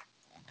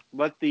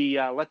let the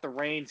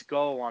reins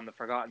go on the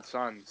Forgotten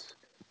Sons,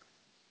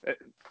 eh,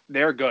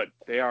 they're good.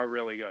 They are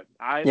really good.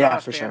 I'm not Yeah,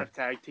 a for fan sure. of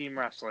tag team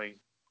wrestling,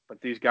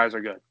 but these guys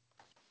are good.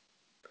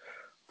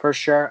 For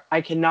sure.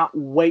 I cannot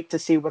wait to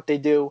see what they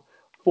do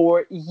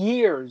for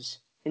years.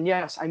 And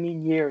yes, I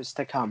mean years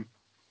to come.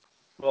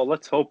 Well,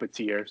 let's hope it's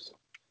years.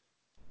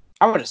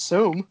 I would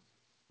assume.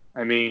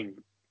 I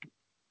mean,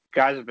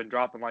 guys have been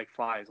dropping like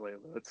flies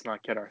lately. Let's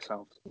not kid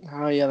ourselves.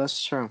 Oh, yeah,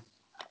 that's true.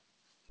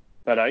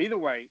 But either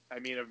way, I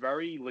mean, a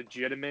very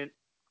legitimate.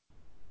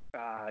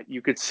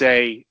 You could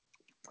say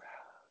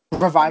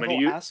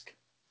Revival-esque.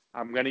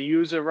 I'm gonna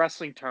use a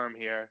wrestling term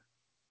here.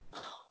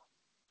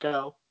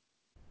 Go.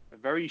 A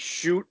very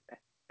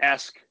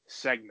shoot-esque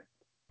segment.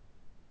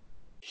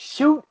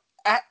 Shoot.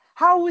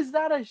 How is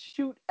that a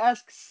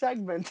shoot-esque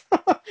segment?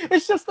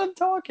 It's just them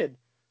talking.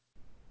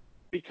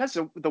 Because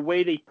of the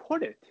way they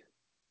put it,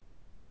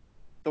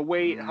 the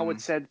way how it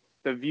said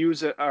the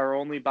views are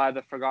only by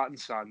the Forgotten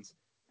Sons.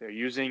 They're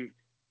using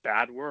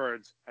bad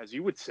words, as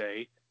you would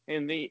say,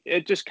 and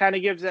it just kind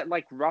of gives that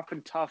like rough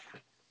and tough,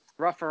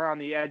 rough around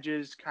the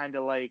edges, kind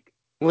of like,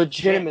 man,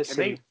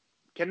 Legitimacy.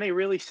 can they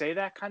really say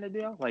that kind of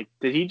deal? Like,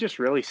 did he just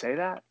really say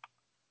that?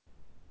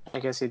 I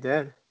guess he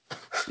did.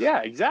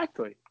 Yeah,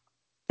 exactly.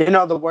 You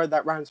know the word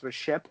that rhymes with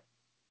ship?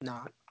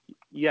 Not.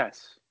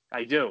 Yes,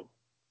 I do.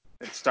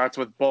 It starts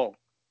with bull.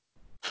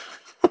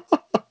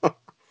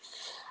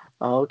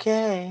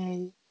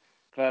 Okay.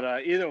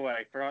 But either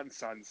way, Forgotten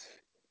Sons,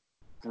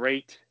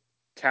 great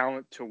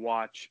talent to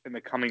watch in the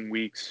coming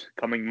weeks,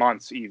 coming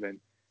months, even.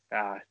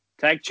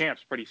 Tag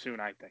champs pretty soon,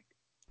 I think.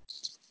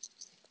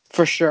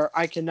 For sure.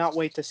 I cannot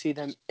wait to see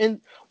them in.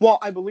 Well,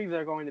 I believe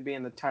they're going to be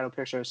in the title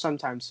picture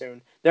sometime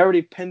soon. They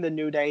already pinned the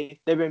New Day.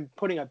 They've been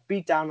putting a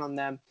beat down on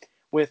them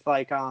with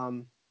like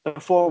the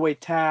 4-way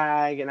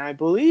tag, and I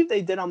believe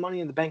they did on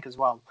Money in the Bank as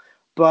well.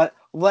 But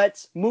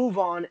let's move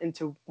on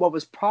into what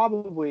was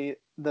probably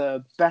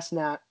the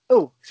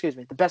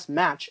the best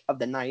match of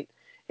the night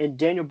in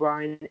Daniel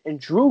Bryan and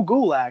Drew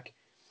Gulak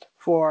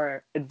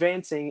for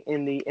advancing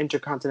in the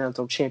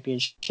Intercontinental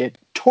Championship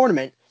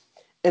tournament.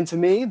 And to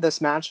me,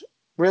 this match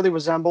really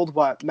resembled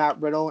what Matt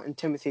Riddle and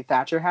Timothy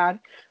Thatcher had.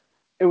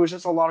 It was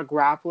just a lot of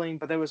grappling,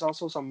 but there was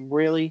also some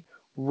really,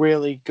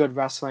 really good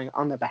wrestling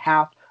on the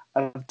behalf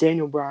of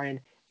Daniel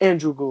Bryan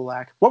Andrew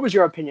Gulak. What was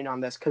your opinion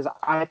on this? Because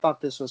I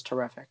thought this was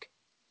terrific.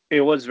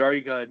 It was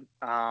very good.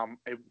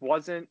 It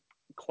wasn't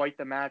quite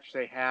the match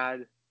they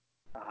had,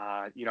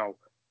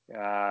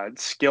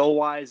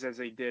 skill-wise as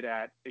they did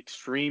at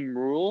Extreme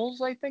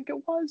Rules, I think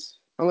it was.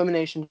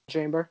 Elimination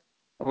Chamber.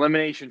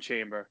 Elimination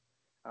Chamber.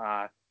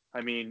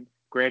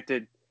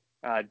 Granted,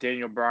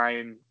 Daniel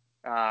Bryan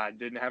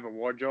didn't have a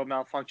wardrobe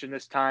malfunction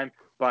this time,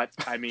 but,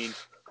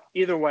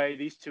 either way,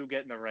 these two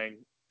get in the ring.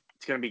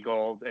 It's going to be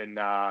gold, and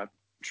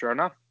sure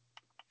enough,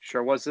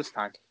 sure was this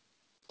time.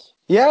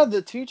 Yeah,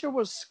 the teacher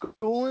was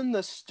schooling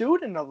the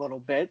student a little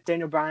bit.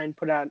 Daniel Bryan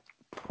put on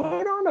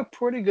a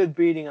pretty good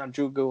beating on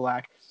Drew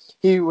Gulak.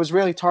 He was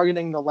really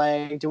targeting the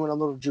leg, doing a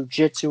little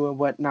jiu-jitsu and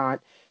whatnot.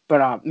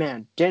 But,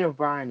 man, Daniel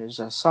Bryan is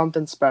just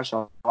something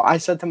special. I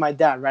said to my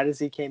dad right as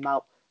he came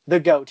out, the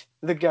GOAT.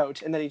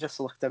 And then he just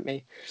looked at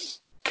me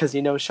because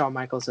he knows Shawn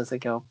Michaels is the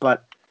GOAT.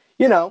 But,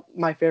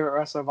 my favorite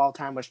wrestler of all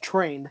time was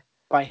trained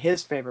by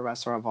his favorite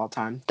wrestler of all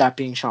time, that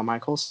being Shawn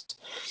Michaels.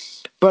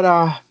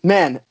 But,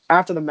 man,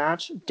 after the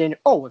match, I didn't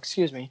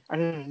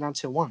announce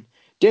who won.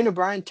 Daniel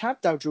Bryan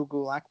tapped out Drew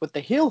Gulak with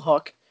the heel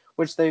hook,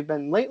 which they've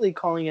been lately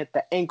calling it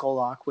the ankle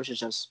lock, which is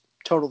just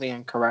totally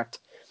incorrect.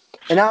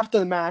 And after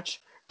the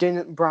match,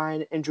 Daniel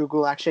Bryan and Drew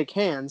Gulak shake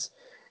hands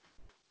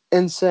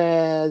and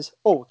says,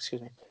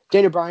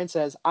 Daniel Bryan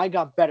says, I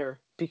got better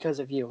because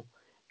of you.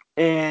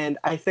 And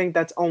I think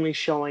that's only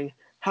showing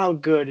how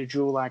good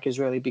Drew Gulak is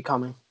really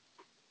becoming.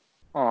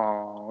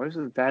 Oh,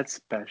 isn't that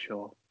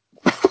special?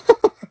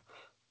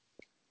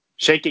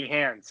 Shaking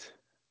hands.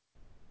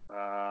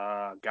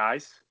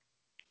 Guys?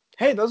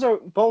 Hey, those are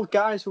both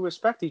guys who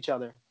respect each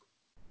other.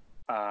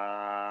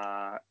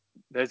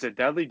 There's a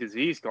deadly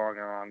disease going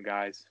around,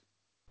 guys.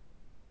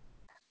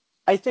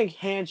 I think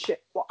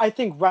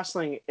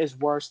wrestling is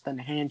worse than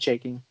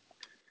handshaking.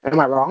 Am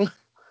I wrong?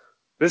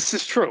 This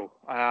is true.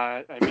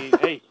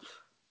 Hey,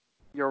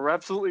 you're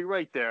absolutely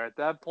right there. At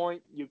that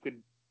point, you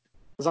could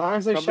As long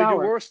as they probably do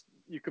shower. worse.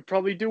 You could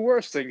probably do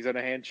worse things than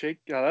a handshake.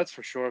 That's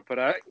for sure.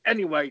 But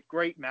anyway,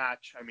 great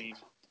match.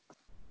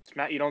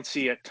 You don't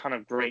see a ton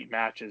of great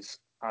matches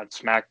on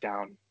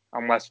Smackdown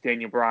unless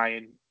Daniel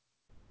Bryan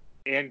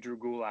and Drew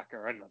Gulak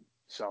are in them.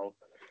 So,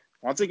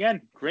 once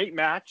again, great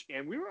match.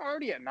 And we were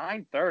already at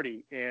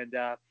 9:30, and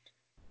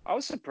I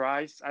was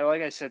surprised.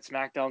 Like I said,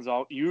 SmackDown's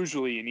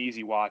usually an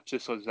easy watch.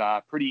 This was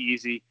pretty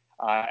easy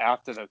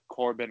after the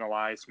Corbin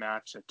Elias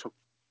match that took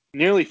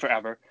nearly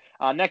forever.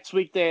 Next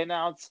week they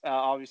announced,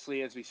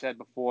 obviously, as we said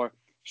before,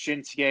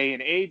 Shinsuke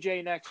and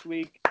AJ next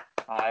week.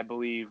 I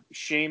believe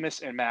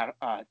Sheamus and Matt.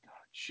 I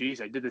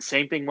did the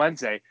same thing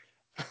Wednesday.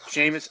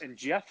 Sheamus and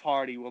Jeff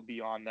Hardy will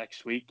be on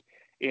next week,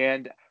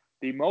 and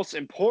the most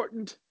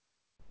important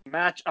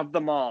match of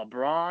them all,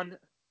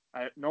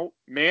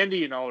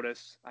 Mandy and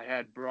Otis. I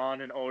had Braun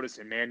and Otis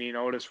and Mandy and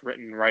Otis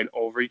written right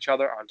over each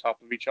other, on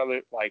top of each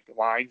other, like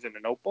lines in a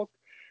notebook.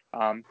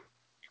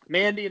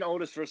 Mandy and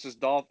Otis versus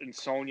Dolph and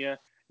Sonya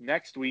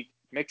next week,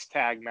 mixed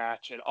tag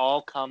match. It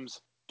all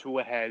comes to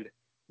a head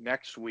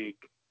next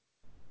week.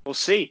 We'll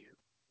see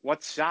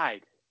what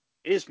side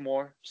is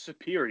more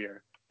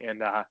superior.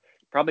 And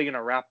probably going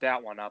to wrap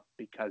that one up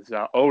because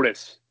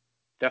Otis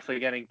definitely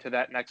getting to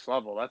that next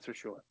level, that's for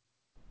sure.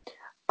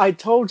 I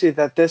told you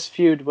that this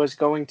feud was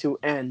going to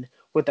end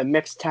with a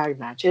mixed tag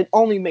match. It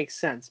only makes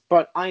sense,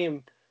 but I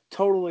am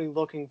totally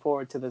looking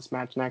forward to this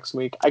match next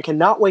week. I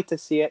cannot wait to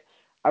see it.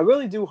 I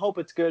really do hope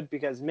it's good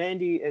because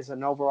Mandy is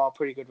an overall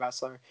pretty good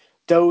wrestler.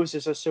 Doze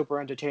is just super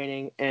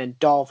entertaining, and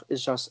Dolph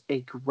is just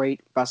a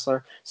great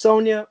wrestler.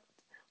 Sonya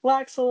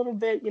lacks a little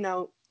bit,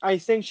 I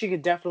think she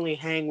could definitely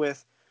hang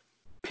with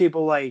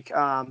people like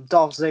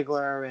Dolph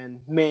Ziggler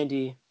and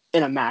Mandy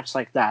in a match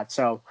like that.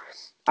 So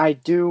I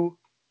do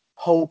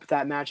hope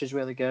that match is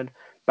really good.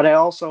 But I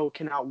also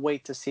cannot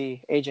wait to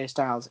see AJ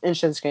Styles and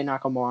Shinsuke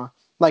Nakamura,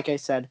 like I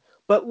said.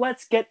 But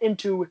let's get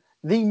into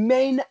the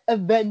main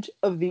event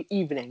of the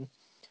evening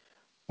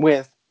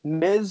with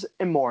Miz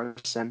and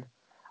Morrison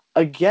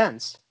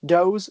against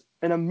Doze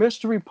and a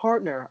mystery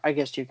partner, I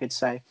guess you could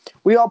say.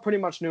 We all pretty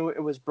much knew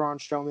it was Braun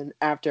Strowman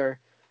after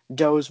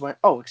Otis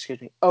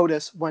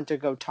went to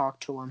go talk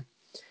to him.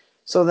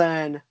 So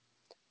then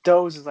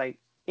Doze is like,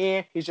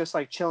 he's just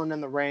like chilling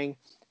in the ring.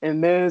 And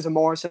Miz and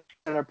Morrison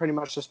are pretty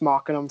much just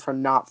mocking him for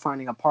not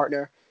finding a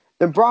partner.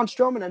 Then Braun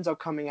Strowman ends up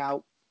coming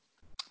out.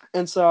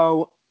 And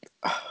so,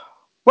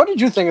 what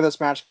did you think of this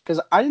match? Because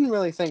I didn't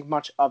really think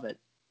much of it.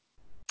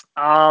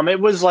 It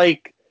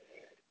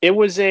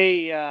was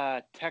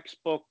a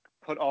textbook,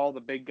 put all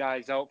the big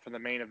guys out for the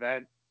main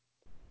event,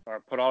 or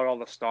put out all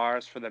the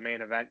stars for the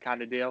main event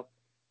kind of deal.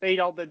 They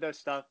all did their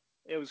stuff.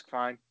 It was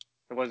fine.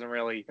 There was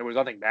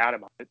nothing bad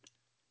about it.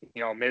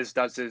 Miz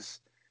does his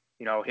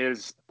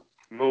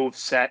move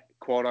set,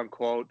 quote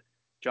unquote.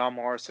 John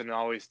Morrison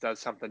always does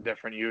something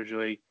different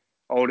usually.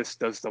 Otis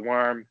does the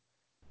worm.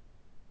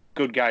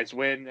 Good guys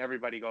win.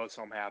 Everybody goes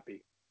home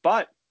happy.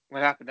 But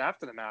what happened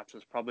after the match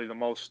was probably the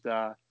most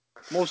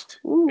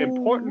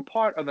important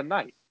part of the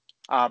night.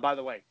 By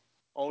the way,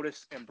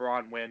 Otis and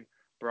Braun win.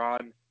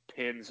 Braun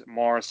pins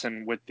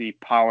Morrison with the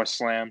power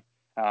slam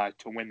to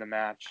win the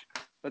match.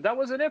 But that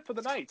wasn't it for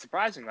the night,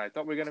 surprisingly. I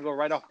thought we were going to go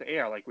right off the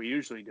air like we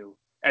usually do,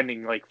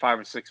 ending like 5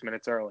 or 6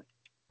 minutes early.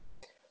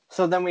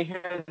 So then we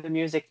hear the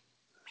music,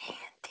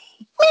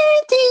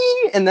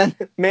 Mandy! And then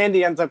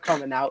Mandy ends up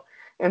coming out.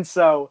 And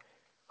so,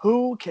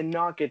 who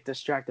cannot get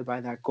distracted by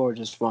that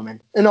gorgeous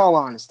woman, in all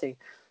honesty?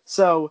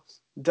 So,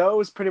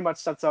 Doze pretty much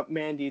sets up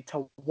Mandy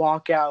to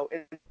walk out.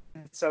 And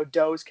so,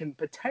 Doze can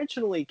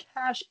potentially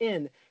cash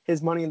in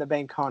his Money in the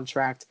Bank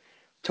contract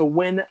to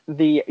win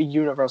the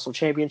Universal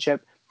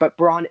Championship. But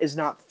Braun is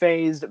not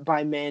fazed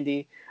by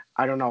Mandy.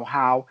 I don't know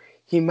how.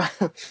 He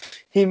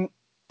I'm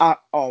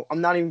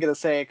not even gonna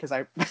say it because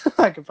I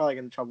I could probably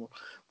get in trouble.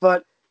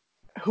 But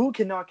who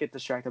cannot get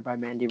distracted by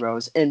Mandy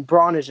Rose? And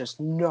Braun is just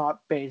not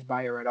fazed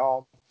by her at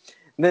all.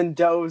 And then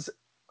Doze,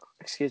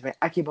 excuse me,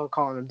 I keep on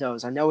calling him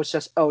Doze. I know it's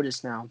just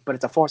Otis now, but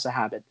it's a force of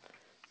habit.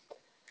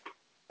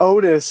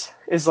 Otis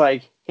is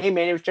like, hey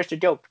man, it was just a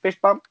joke,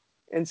 fist bump.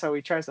 And so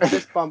he tries to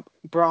fist bump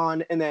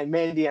Braun, and then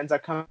Mandy ends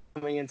up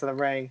coming into the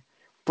ring.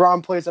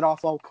 Braun plays it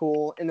off all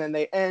cool, and then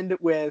they end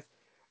with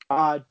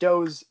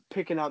Doze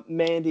picking up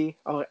Mandy.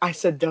 Oh, I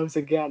said Doze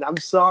again. I'm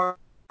sorry.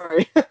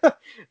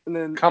 And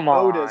then Come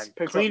Otis on.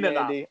 picks up Clean it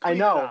up. Mandy. I Clean it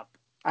know.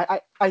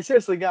 up. I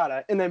seriously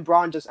gotta. And then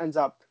Braun just ends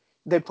up.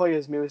 They play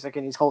his music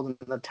and he's holding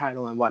the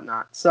title and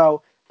whatnot.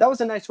 So that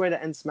was a nice way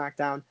to end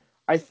SmackDown.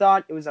 I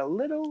thought it was a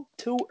little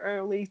too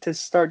early to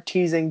start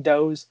teasing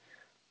Doze.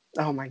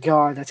 Oh my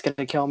god, that's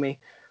gonna kill me.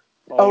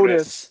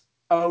 Otis,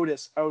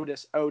 Otis,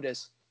 Otis,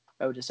 Otis,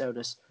 Otis,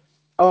 Otis,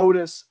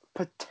 Otis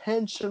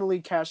potentially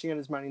cashing in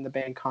his Money in the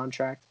Bank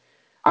contract.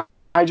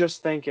 I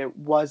just think it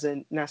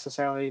wasn't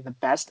necessarily the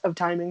best of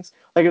timings.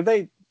 Like if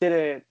they did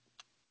it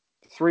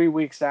 3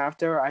 weeks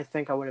after, I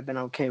think I would have been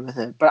okay with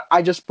it. But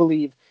I just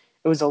believe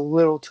it was a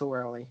little too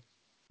early.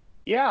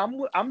 Yeah,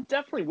 I'm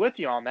definitely with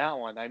you on that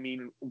one. I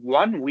mean,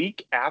 1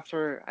 week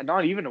after,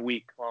 not even a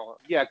week. Well,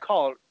 yeah,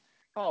 call it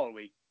a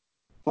week.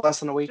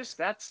 Less than a week. Just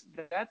that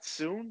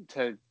soon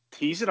to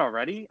tease it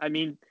already. I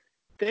mean,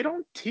 they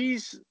don't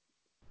tease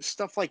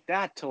stuff like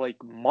that to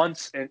like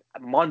months and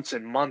months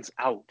and months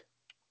out.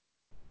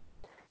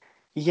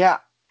 Yeah.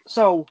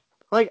 So,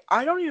 like,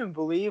 I don't even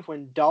believe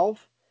when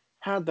Dolph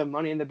had the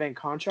Money in the Bank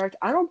contract,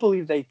 I don't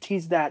believe they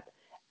teased that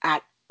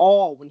at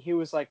all when he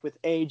was like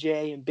with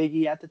AJ and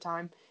Biggie at the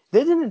time.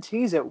 They didn't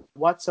tease it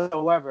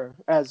whatsoever.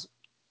 As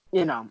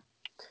you know,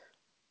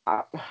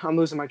 I'm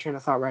losing my train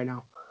of thought right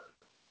now.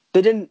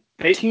 They didn't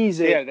tease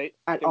it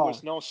at There all.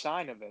 was no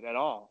sign of it at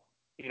all.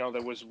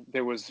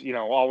 There was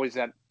always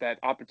that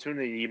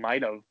opportunity he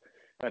might have,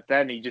 but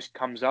then he just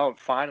comes out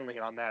finally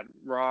on that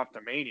Raw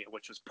after Mania,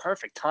 which was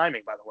perfect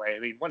timing, by the way. I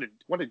mean,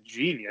 what a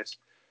genius!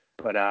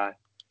 But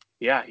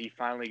yeah, he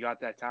finally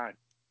got that time,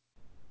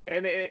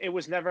 and it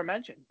was never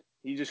mentioned.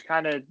 He just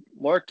kind of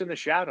lurked in the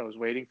shadows,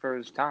 waiting for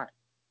his time.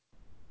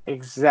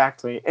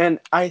 Exactly. And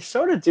I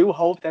sort of do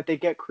hope that they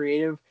get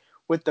creative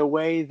with the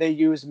way they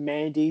use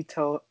Mandy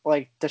to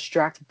like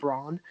distract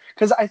Braun,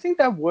 cuz I think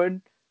that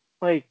would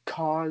like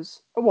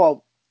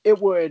it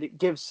would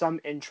give some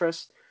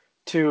interest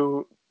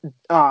to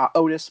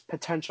Otis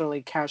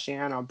potentially cashing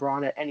in on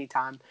Braun at any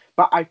time,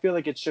 but I feel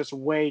like it's just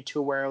way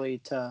too early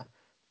to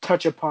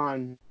touch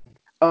upon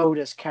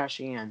Otis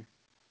cashing in.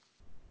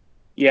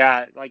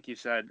 Yeah, like you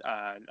said,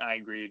 I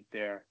agreed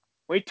there.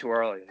 Way too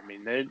early. I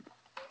mean,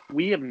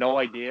 we have no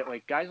idea.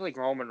 Like guys like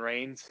Roman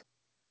Reigns,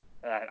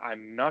 that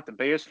I'm not the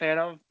biggest fan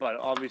of, but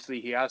obviously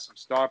he has some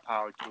star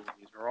power to him.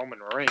 He's Roman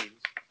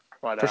Reigns,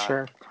 but For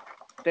sure.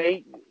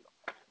 they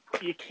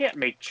you can't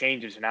make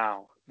changes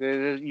now.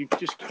 You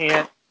just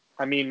can't.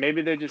 I mean,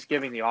 maybe they're just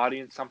giving the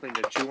audience something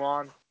to chew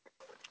on,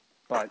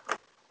 but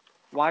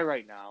why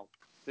right now?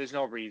 There's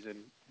no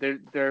reason. They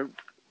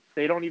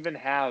don't even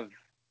have.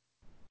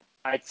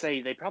 I'd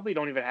say they probably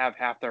don't even have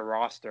half their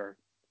roster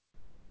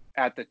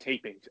at the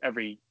tapings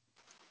every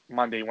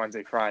Monday,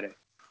 Wednesday, Friday.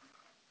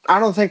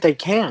 I don't think they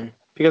can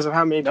because of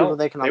how many people No,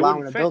 they can they allow in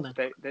wouldn't a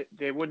fit. building.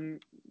 They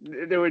wouldn't.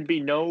 There would be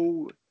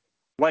no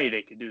way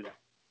they could do that.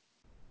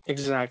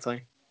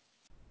 Exactly.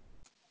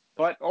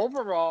 But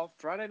overall,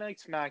 Friday Night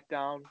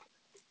SmackDown,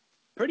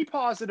 pretty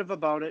positive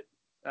about it.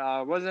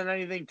 Wasn't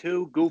anything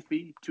too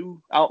goofy,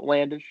 too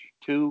outlandish,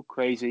 too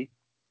crazy.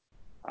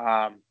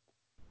 Um,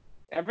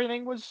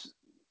 Everything was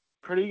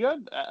pretty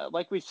good.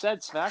 Like we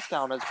said,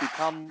 SmackDown has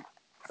become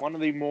one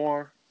of the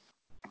more,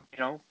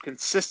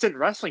 consistent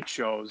wrestling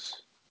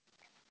shows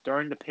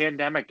during the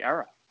pandemic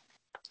era.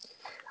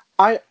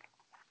 I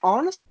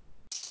honestly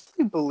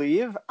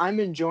believe I'm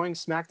enjoying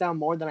SmackDown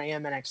more than I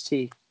am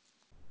NXT.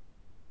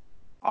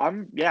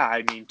 Yeah,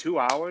 I mean, 2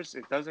 hours.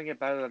 It doesn't get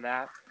better than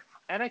that.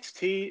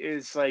 NXT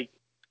is like,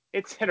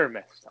 it's hit or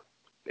miss.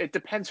 It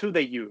depends who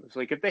they use.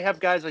 Like, if they have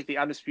guys like the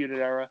Undisputed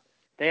Era,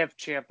 they have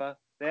Ciampa,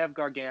 they have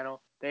Gargano,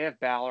 they have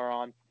Balor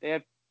on, they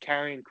have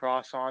Karrion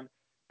Kross on.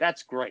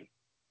 That's great.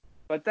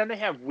 But then they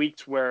have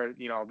weeks where,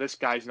 this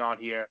guy's not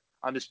here,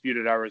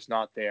 Undisputed Era is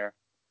not there.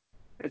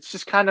 It's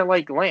just kind of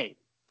like lame,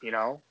 you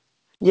know?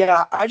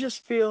 Yeah, I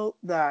just feel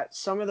that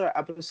some of their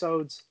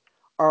episodes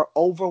are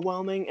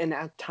overwhelming and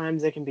at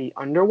times they can be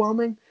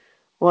underwhelming.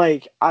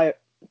 Like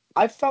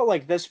I felt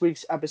like this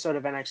week's episode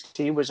of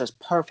NXT was just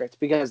perfect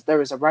because there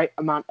was a right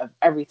amount of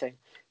everything.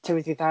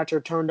 Timothy Thatcher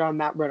turned on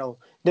Matt Riddle.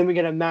 Then we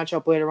get a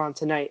matchup later on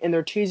tonight, and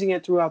they're teasing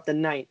it throughout the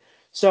night.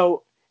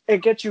 So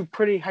it gets you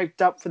pretty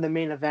hyped up for the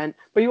main event.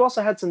 But you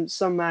also had some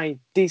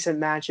decent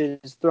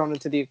matches thrown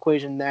into the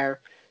equation there.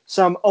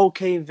 Some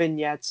okay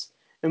vignettes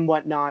and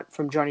whatnot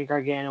from Johnny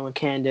Gargano and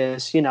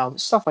Candice,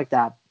 stuff like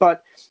that.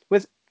 But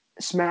with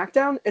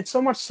SmackDown, it's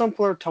so much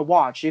simpler to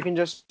watch. You can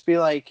just be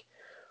like,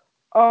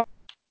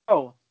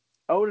 oh,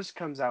 Otis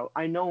comes out.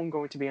 I know I'm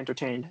going to be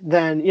entertained.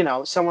 Then,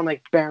 someone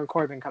like Baron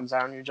Corbin comes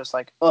out and you're just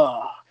like,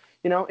 ugh.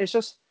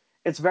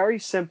 It's very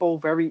simple,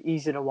 very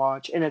easy to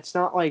watch. And it's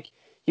not like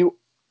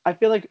I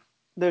feel like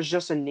there's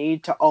just a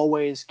need to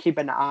always keep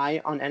an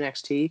eye on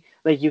NXT.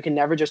 Like, you can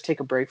never just take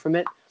a break from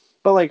it.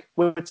 But, like,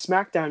 with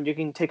SmackDown, you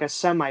can take a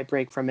semi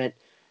break from it,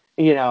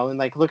 and,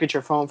 like, look at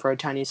your phone for a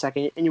tiny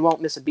second and you won't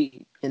miss a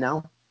beat.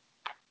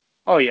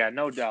 Oh yeah,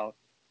 no doubt.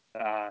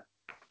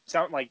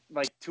 Sound like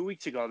 2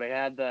 weeks ago they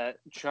had the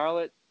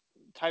Charlotte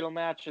title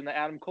match and the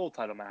Adam Cole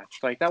title match.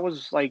 That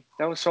was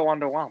so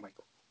underwhelming.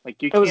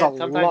 Like you It was a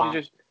can't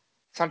lot.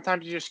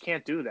 sometimes you just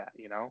can't do that.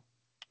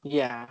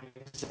 Yeah,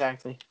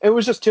 exactly. It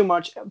was just too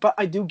much, but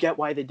I do get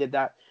why they did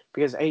that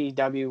because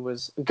AEW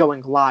was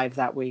going live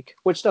that week,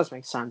 which does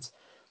make sense.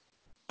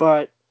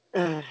 But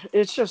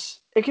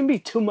it can be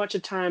too much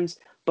at times,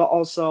 but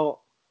also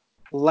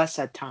less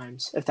at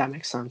times, if that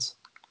makes sense.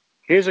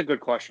 Here's a good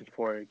question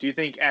for you. Do you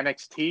think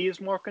NXT is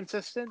more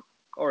consistent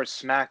or is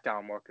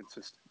SmackDown more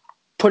consistent?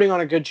 Putting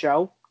on a good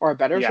show or a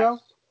better Yes. show?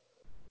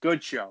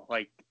 Good show.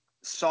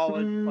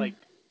 Solid, Mm,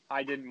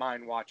 I didn't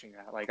mind watching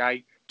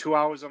that. 2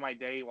 hours of my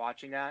day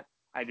watching that,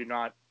 I do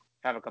not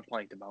have a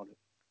complaint about it.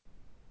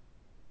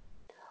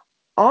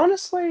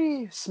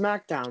 honestly,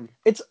 SmackDown.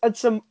 It's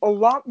a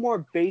lot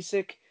more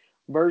basic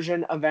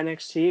version of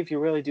NXT if you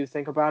really do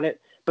think about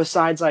it.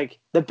 Besides like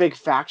the big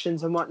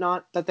factions and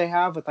whatnot that they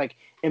have with like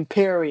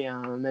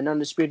Imperium and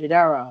Undisputed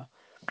Era.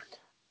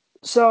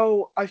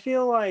 So I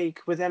feel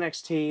like with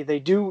NXT, they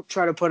do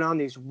try to put on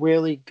these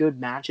really good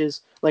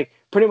matches. Like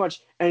pretty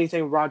much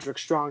anything Roderick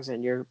Strong's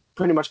in, you're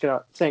pretty much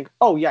gonna think,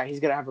 oh yeah,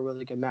 he's gonna have a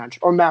really good match.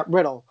 Or Matt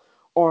Riddle,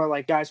 or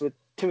like guys with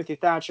Timothy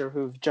Thatcher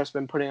who've just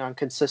been putting on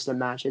consistent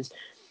matches.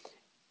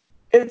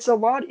 It's a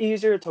lot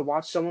easier to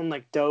watch someone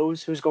like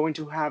Doze who's going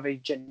to have a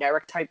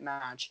generic type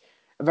match,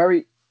 a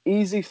very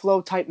easy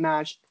flow type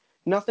match,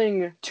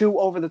 nothing too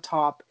over the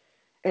top,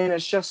 and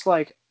it's just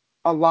like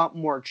a lot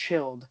more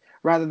chilled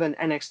rather than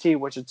NXT,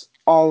 which it's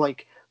all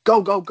like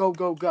go go go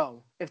go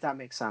go, if that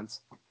makes sense.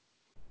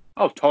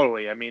 Oh,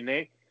 totally. I mean,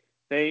 they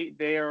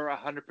are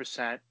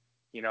 100%,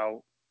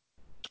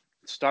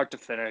 start to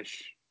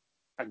finish,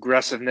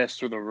 aggressiveness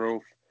through the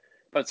roof.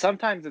 But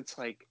sometimes it's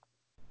like,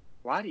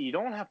 why do you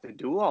don't have to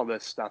do all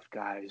this stuff,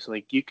 guys?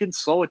 Like you can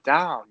slow it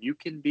down. You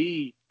can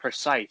be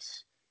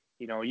precise.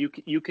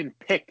 You can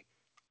pick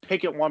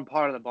at one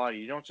part of the body.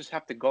 You don't just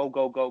have to go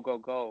go go go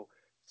go.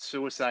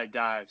 Suicide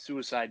dive,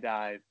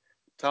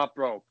 top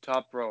rope,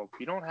 top rope.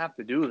 You don't have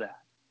to do that.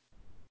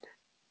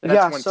 That's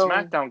Yeah, when so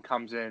SmackDown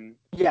comes in,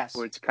 where yes.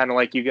 it's kind of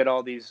like you get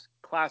all these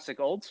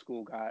classic old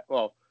school guys,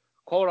 well,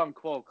 quote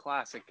unquote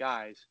classic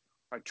guys,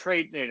 or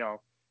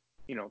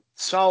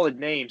solid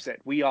names that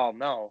we all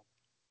know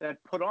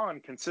that put on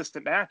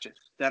consistent matches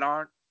that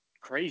aren't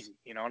crazy.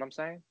 You know what I'm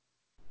saying?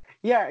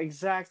 Yeah,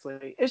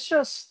 exactly. It's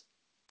just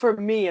for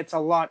me, it's a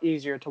lot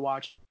easier to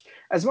watch.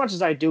 As much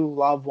as I do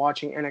love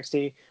watching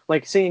NXT,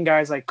 like seeing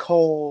guys like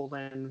Cole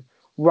and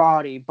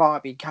Roddy,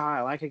 Bobby,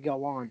 Kyle, I could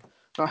go on.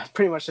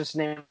 Pretty much just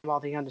name all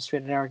the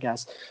undisputed era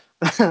guys.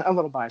 A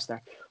little biased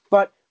there,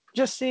 but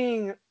just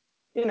seeing,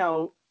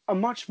 a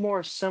much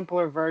more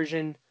simpler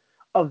version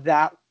of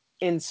that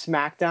in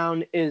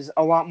SmackDown is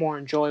a lot more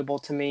enjoyable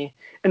to me,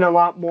 and a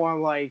lot more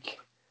like,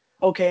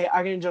 okay,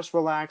 I can just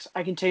relax.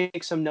 I can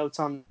take some notes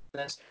on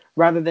this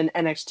rather than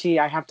NXT.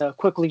 I have to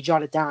quickly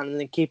jot it down and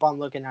then keep on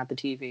looking at the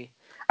TV.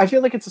 I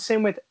feel like it's the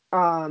same with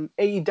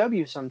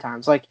AEW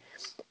sometimes. Like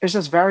it's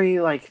just very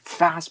like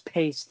fast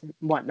paced and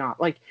whatnot.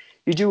 Like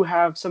you do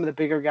have some of the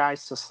bigger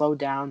guys to slow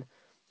down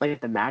like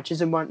the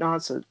matches and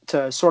whatnot, so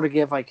to sort of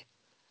give like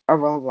a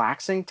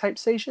relaxing type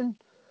station.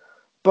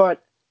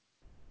 But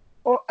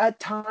at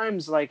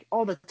times, like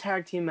all the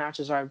tag team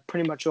matches are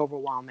pretty much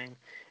overwhelming,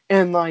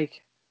 and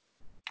like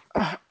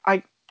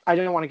I I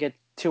don't want to get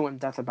too in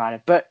depth about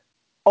it, but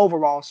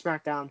overall,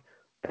 SmackDown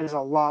is a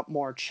lot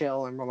more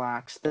chill and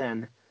relaxed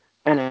than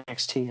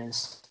NXT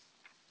is.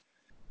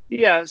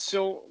 Yeah.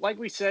 So, like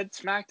we said,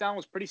 SmackDown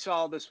was pretty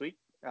solid this week.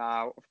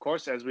 Of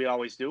course, as we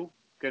always do,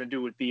 gonna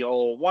do with the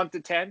old 1 to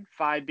 10,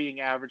 5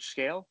 being average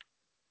scale.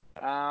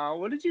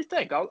 What did you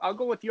think? I'll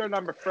go with your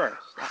number first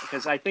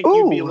because I think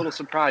you'd be a Ooh, little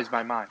surprised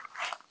by mine.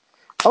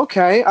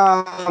 okay.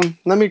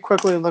 Let me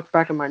quickly look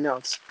back at my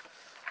notes.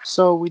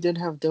 So we did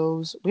have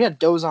Doze. We had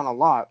Doze on a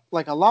lot,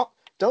 like a lot.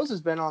 Doze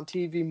has been on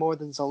TV more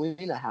than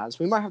Zelina has.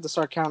 We might have to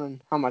start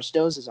counting how much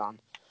Doze is on.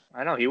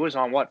 I know he was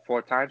on what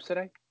 4 times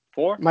today?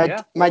 Four? My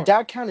Yeah, my four.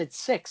 dad counted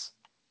 6.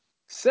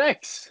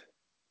 6.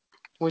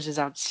 which is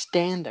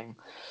outstanding.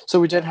 So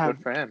we did have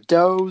good for him.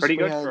 Doze. Pretty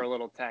good for a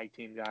little tag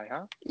team guy,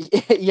 huh?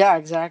 Yeah,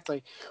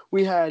 exactly.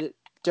 We had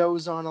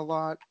Doze on a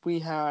lot. We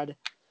had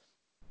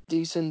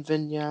decent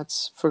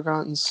vignettes,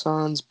 Forgotten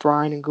Sons,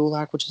 Brian and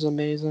Gulak, which is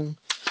amazing.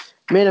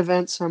 Main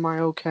event,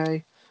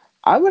 semi-okay.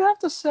 I would have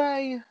to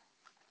say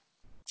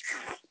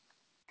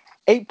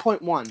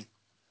 8.1.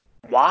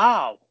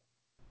 Wow.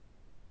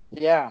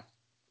 Yeah.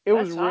 It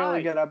was That's a really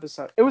high. good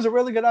episode. It was a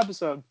really good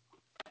episode.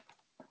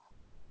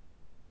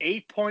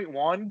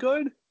 8.1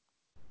 good?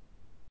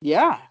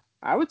 Yeah,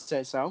 I would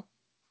say so.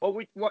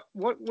 What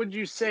would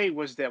you say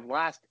was the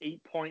last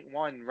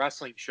 8.1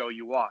 wrestling show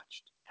you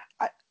watched?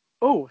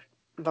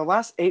 The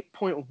last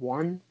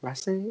 8.1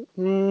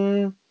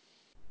 wrestling?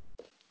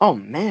 Oh,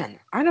 man.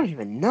 I don't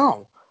even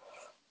know.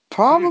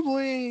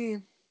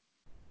 Probably...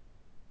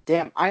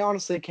 Damn, I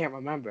honestly can't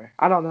remember.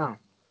 I don't know.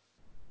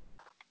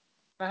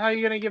 How are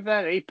you going to give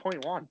that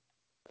 8.1?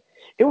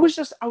 It was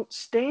just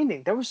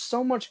outstanding. There was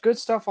so much good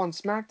stuff on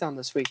SmackDown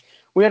this week.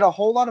 We had a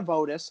whole lot of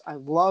Otis. I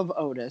love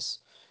Otis.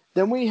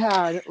 Then we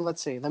had,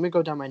 let's see, let me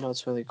go down my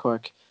notes really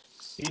quick.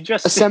 You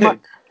just did.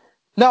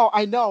 No,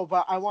 I know,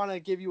 but I want to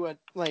give you a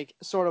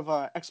sort of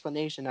a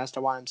explanation as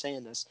to why I'm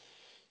saying this.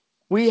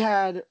 We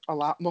had a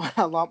lot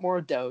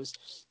more Does.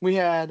 We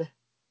had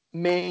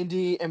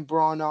Mandy and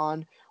Braun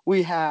on.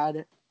 We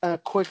had a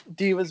quick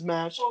Divas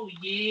match. Oh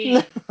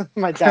yeah.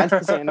 My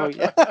dad's saying, "Oh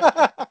yeah."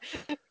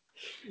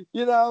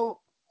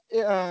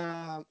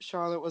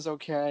 Charlotte was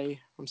okay.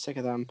 I'm sick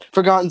of them.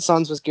 Forgotten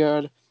Sons was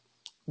good.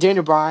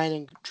 Daniel Bryan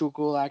and Drew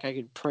Gulak I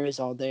could praise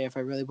all day if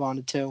I really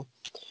wanted to.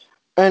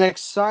 An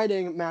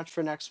exciting match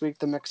for next week,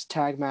 the mixed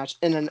tag match,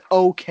 and an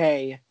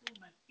okay. Oh,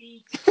 my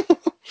feet.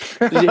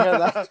 Did you hear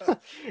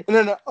that? And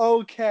then an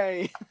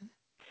okay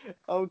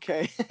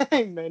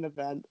main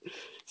event.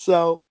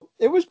 So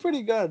it was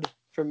pretty good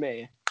for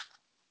me.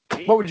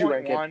 What would you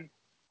rank it?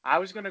 I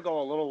was going to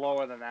go a little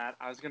lower than that.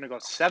 I was going to go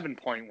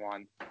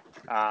 7.1.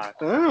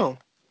 Oh.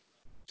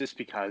 Just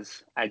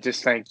because I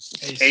just think.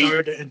 Hey,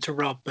 sorry to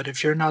interrupt, but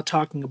if you're not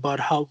talking about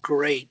how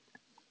great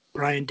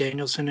Bryan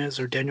Danielson is,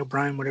 or Daniel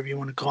Bryan, whatever you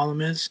want to call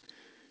him is,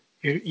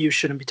 you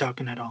shouldn't be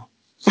talking at all.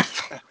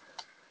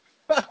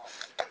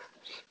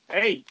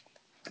 Hey,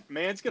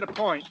 man's got a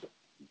point.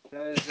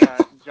 That is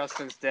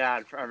Justin's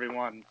dad for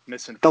everyone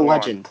misinformed. The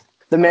legend.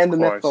 The man, the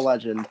myth, the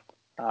legend.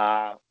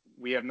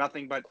 We have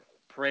nothing but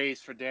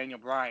praise for Daniel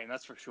Bryan,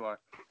 that's for sure.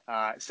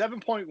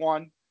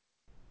 7.1.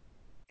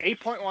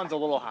 8.1 is a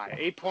little high.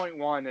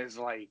 8.1 is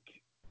like,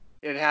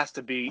 it has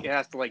to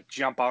like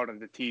jump out of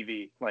the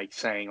TV, like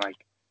saying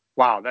like,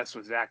 wow, this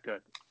was that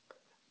good.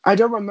 I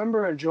don't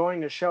remember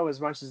enjoying the show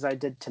as much as I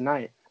did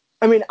tonight.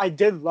 I mean, I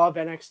did love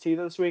NXT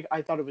this week.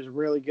 I thought it was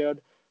really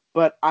good,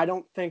 but I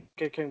don't think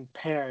it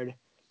compared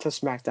to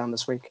SmackDown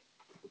this week.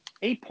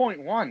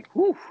 8.1.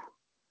 Whew.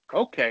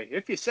 Okay,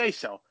 if you say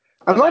so.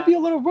 It might be a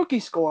little rookie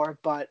score,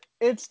 but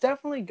it's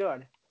definitely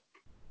good.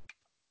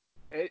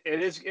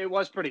 It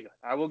was pretty good.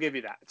 I will give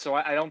you that. So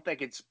I don't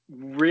think it's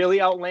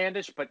really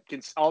outlandish, but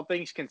all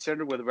things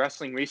considered with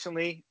wrestling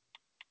recently,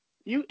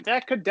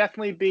 that could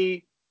definitely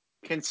be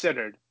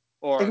considered,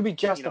 or it could be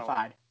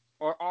justified,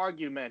 or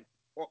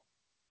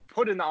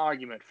put in the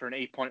argument for an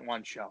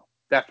 8.1 show.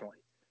 Definitely.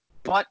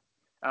 But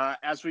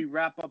as we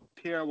wrap up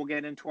here, we'll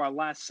get into our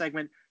last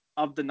segment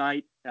of the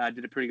night.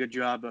 Did a pretty good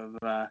job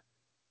of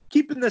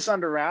keeping this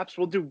under wraps.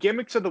 We'll do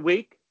gimmicks of the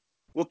week.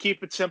 We'll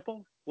keep it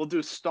simple. We'll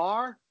do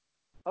star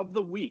of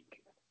the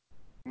week.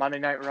 Monday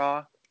Night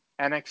Raw,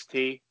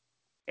 NXT,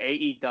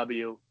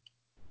 AEW,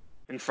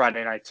 and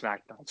Friday Night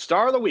SmackDown.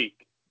 Star of the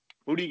week.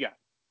 Who do you got?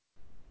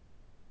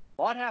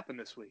 A lot happened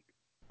this week.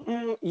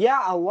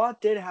 Yeah, a lot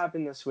did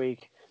happen this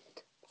week.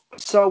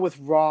 So with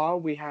Raw,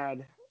 we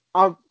had...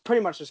 I'll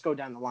pretty much just go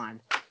down the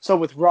line. So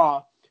with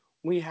Raw,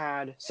 we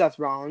had Seth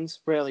Rollins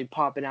really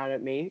popping out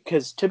at me,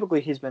 because typically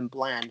he's been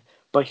bland,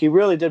 but he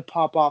really did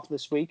pop off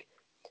this week.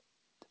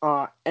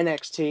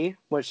 NXT,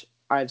 which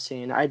I've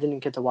seen. I didn't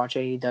get to watch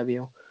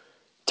AEW.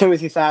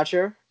 Timothy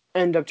Thatcher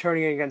ended up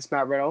turning against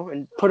Matt Riddle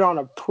and put on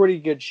a pretty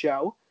good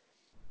show.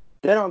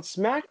 Then on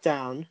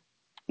SmackDown,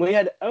 we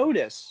had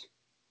Otis,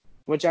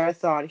 which I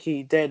thought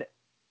he did.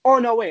 Oh,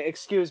 no, wait,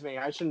 excuse me.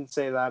 I shouldn't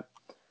say that.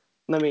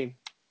 Let me...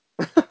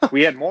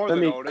 We had more let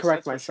than me Otis,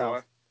 correct that's myself.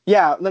 for sure.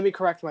 Yeah, let me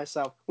correct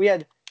myself. We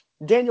had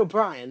Daniel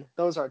Bryan.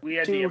 We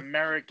had the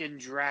American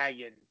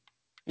Dragon.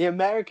 The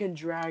American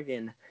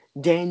Dragon,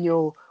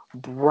 Daniel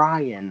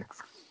Bryan.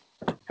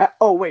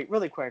 Oh, wait,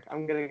 really quick.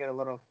 I'm going to get a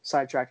little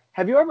sidetracked.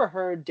 Have you ever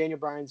heard Daniel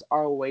Bryan's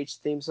ROH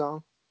theme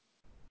song?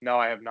 No,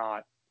 I have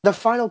not. The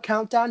Final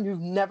Countdown? You've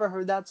never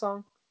heard that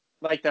song?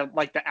 Like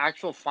the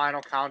actual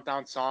Final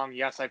Countdown song?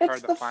 Yes, I've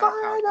heard the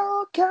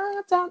Final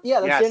Countdown.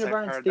 Yeah, that's Daniel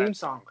Bryan's theme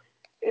song.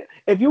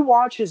 If you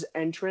watch his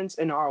entrance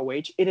in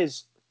ROH, it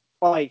is,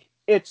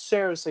 it's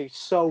seriously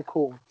so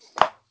cool.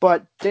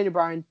 But Daniel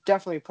Bryan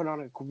definitely put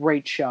on a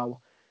great show.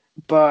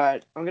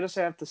 But I'm going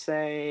to have to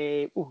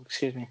say...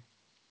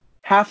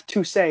 Have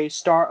to say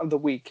star of the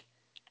week,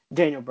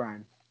 Daniel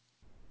Bryan.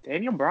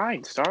 Daniel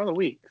Bryan, star of the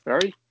week.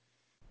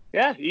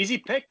 Yeah, easy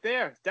pick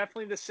there.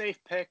 Definitely the safe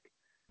pick.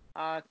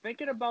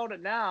 Thinking about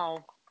it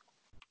now.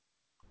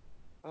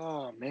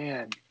 Oh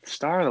man,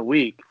 star of the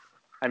week.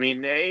 I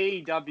mean,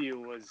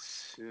 AEW was.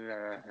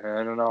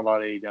 I don't know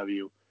about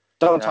AEW.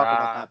 Don't talk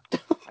about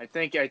that. I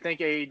think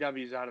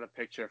AEW is out of the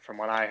picture from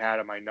what I had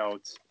in my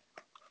notes.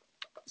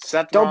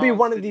 Seth Don't be Rollins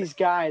one of these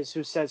guys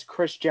who says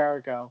Chris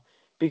Jericho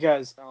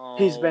because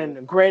he's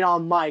been great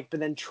on mic,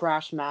 but then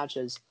trash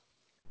matches.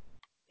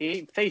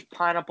 He faced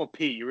Pineapple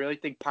Pete. You really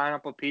think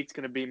Pineapple Pete's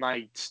going to be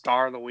my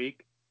star of the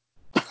week?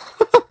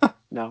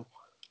 No.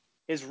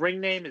 His ring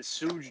name is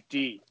Suge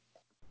D.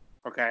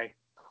 Okay.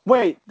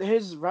 Wait,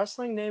 his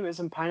wrestling name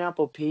isn't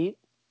Pineapple Pete?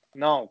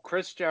 No,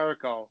 Chris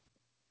Jericho.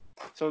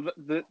 So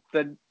the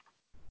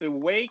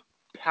way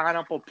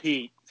Pineapple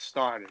Pete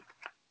started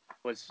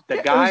was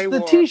the guy it was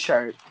the wore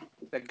T-shirt.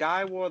 The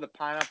guy wore the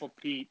Pineapple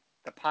Pete,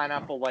 the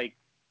pineapple like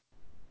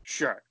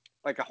shirt,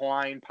 like a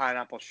Hawaiian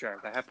pineapple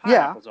shirt that had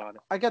pineapples on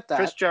it. I get that.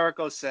 Chris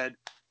Jericho said,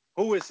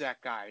 "Who is that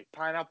guy?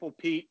 Pineapple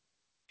Pete.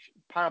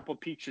 Pineapple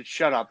Pete should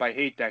shut up. I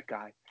hate that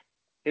guy."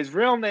 His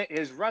real name,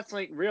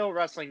 real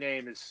wrestling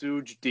name is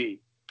Suge D.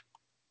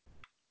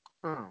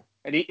 Oh.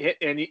 And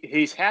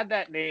he's had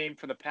that name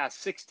for the past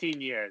 16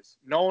 years,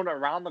 known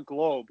around the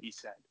globe. He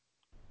said,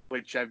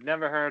 which I've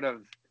never heard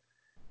of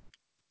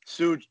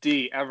Suge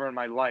D ever in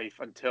my life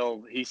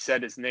until he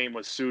said his name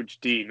was Suge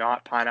D,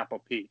 not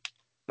Pineapple Pete.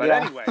 But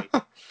anyway,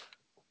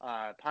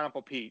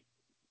 Pineapple Pete,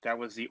 that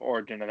was the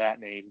origin of that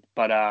name.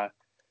 But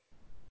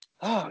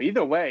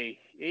either way,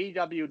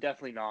 AEW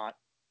definitely not.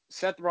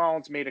 Seth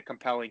Rollins made a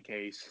compelling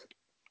case.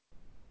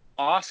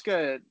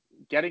 Asuka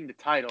getting the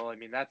title, I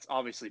mean, that's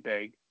obviously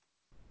big.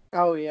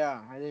 Oh,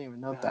 yeah. I didn't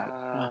even know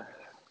that.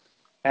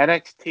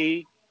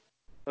 NXT,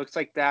 looks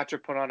like Thatcher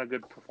put on a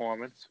good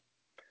performance.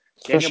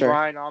 For Daniel sure.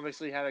 Bryan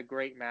obviously had a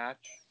great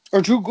match.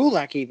 Or Drew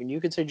Gulak even. You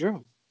could say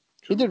Drew.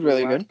 He did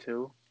really good.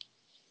 Too.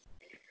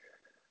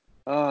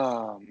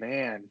 Oh,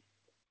 man.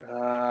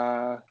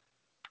 I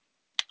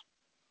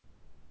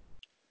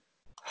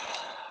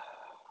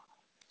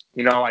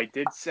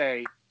did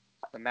say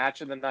the match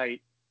of the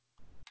night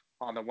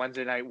on the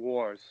Wednesday Night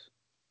Wars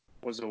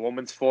was a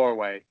woman's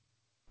four-way.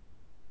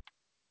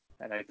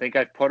 And I think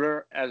I put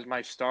her as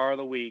my star of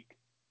the week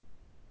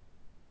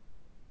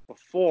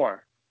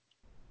before.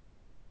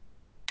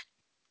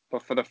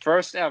 But for the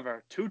first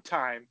ever,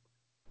 two-time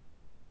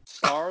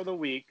star of the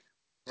week,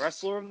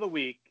 wrestler of the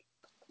week,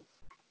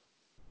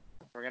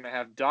 we're going to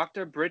have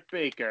Dr. Britt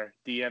Baker,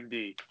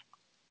 DMD,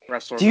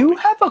 wrestler of the week. Do you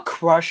have a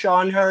crush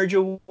on her,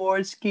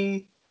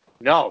 Jaworski?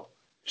 No.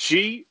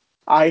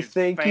 I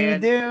think you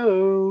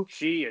do.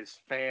 She is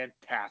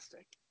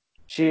fantastic.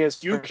 She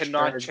is. You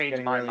cannot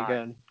change my really mind.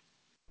 Good.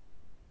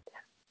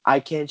 I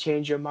can't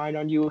change your mind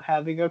on you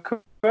having a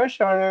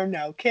crush on her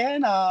now,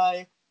 can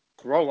I?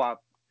 Grow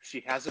up. She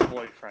has a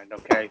boyfriend,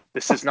 okay?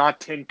 This is not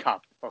Tin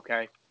Cup,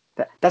 okay?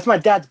 That's my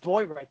dad's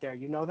boy right there.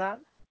 You know that?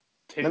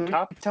 Tin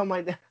Cup? Tell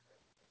my dad.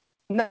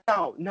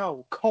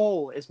 No.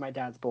 Cole is my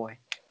dad's boy.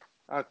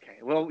 Okay.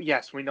 Well,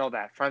 yes, we know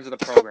that. Friends of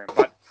the program.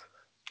 But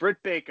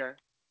Britt Baker,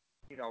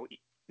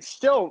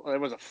 still, there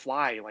was a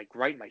fly, like,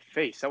 right in my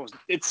face.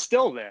 It's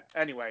still there.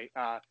 Anyway,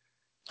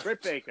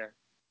 Britt Baker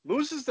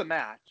loses the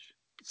match,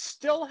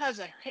 still has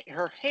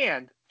her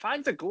hand,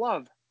 finds a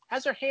glove,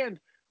 has her hand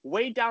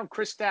way down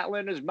Chris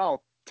Statlander's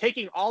mouth,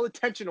 taking all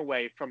attention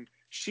away from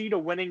Sheeta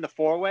winning the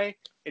four-way,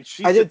 and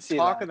she's the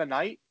talk of the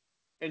night.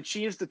 And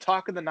she is the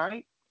talk of the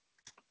night.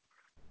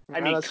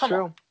 I mean, come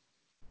on.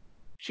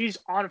 She's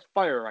on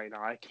fire right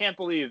now. I can't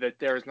believe that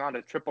there is not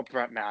a triple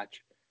threat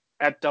match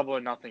at Double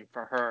or Nothing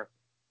for her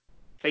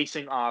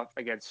facing off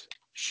against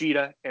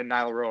Sheeta and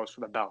Nyla Rose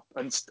for the belt.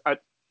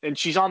 And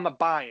she's on the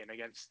buy-in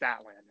against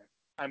Statlander.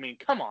 I mean,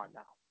 come on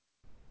now.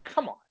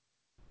 Come on.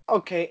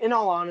 Okay, in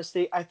all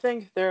honesty, I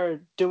think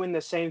they're doing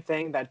the same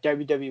thing that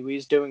WWE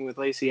is doing with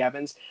Lacey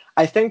Evans.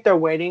 I think they're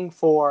waiting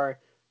for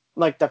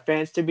the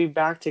fans to be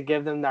back to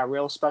give them that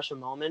real special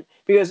moment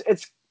because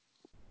it's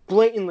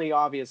blatantly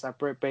obvious that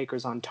Britt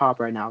Baker's on top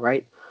right now,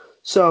 right?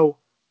 So,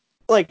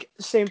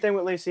 same thing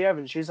with Lacey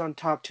Evans. She's on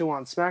top 2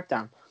 on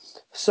SmackDown.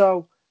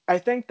 So, I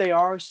think they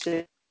are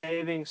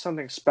saving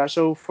something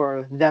special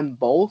for them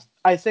both.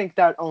 I think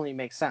that only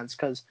makes sense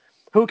because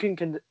who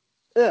can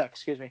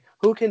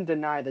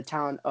deny the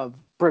talent of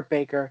Britt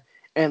Baker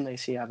and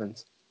Lacey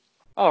Evans?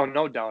 Oh,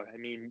 no doubt. I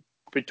mean,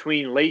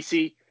 between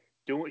Lacey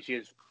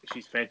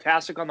she's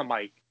fantastic on the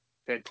mic,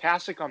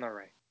 fantastic on the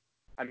ring.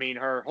 I mean,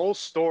 her whole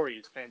story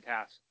is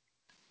fantastic.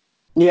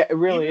 Yeah, it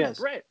really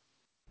is.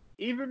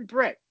 Even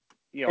Britt,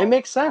 it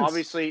makes sense.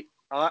 Obviously,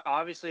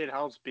 it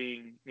helps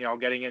being,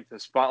 getting into the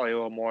spotlight a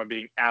little more,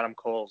 being Adam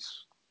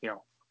Cole's,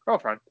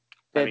 girlfriend.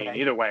 I mean,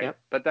 either way, yep.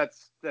 But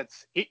that's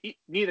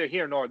neither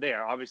here nor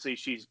there. Obviously,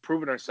 she's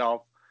proven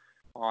herself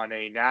on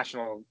a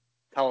national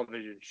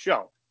television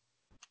show.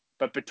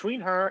 But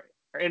between her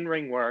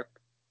in-ring work,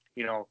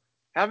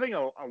 having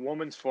a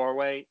woman's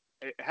four-way,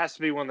 it has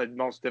to be one of the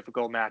most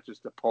difficult matches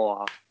to pull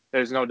off.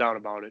 There's no doubt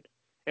about it.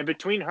 And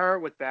between her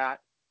with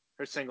that,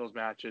 her singles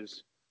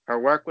matches, her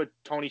work with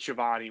Tony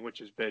Schiavone, which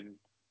has been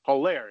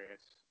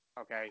hilarious,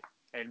 okay,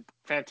 and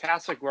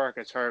fantastic work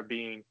as her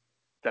being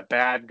the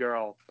bad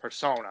girl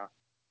persona.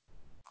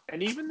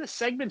 And even the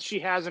segments she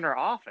has in her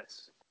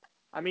office.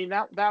 I mean,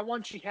 that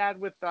one she had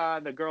with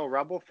the girl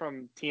Rebel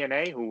from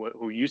TNA,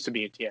 who used to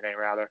be in TNA,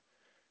 rather.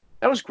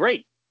 That was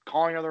great.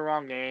 Calling her the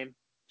wrong name,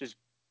 just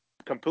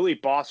completely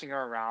bossing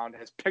her around,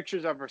 has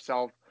pictures of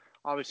herself,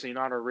 obviously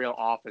not her real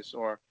office,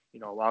 or,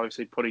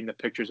 obviously putting the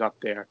pictures up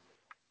there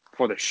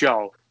for the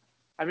show.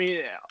 I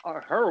mean,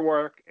 her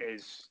work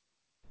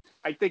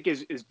I think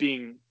is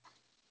being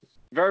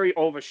very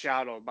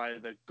overshadowed by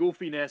the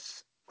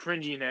goofiness,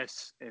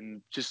 cringiness,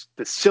 and just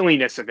the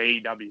silliness of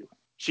AEW.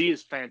 She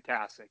is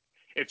fantastic.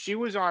 If she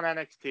was on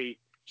NXT,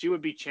 she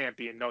would be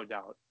champion, no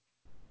doubt.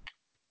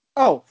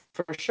 Oh,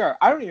 for sure.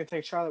 I don't even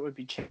think Charlotte would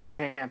be champ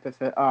if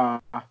it,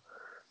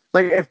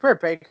 if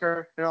Britt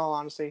Baker, in all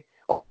honesty,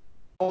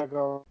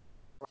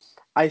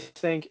 I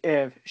think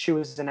if she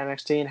was in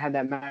NXT and had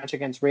that match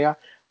against Rhea,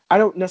 I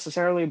don't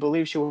necessarily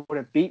believe she would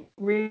have beat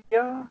Rhea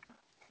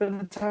for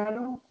the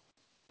title,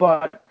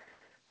 but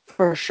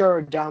for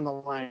sure down the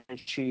line,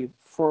 I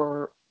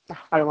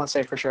don't want to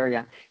say for sure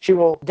again, she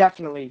will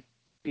definitely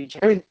be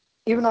champ. I mean,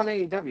 even on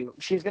AEW,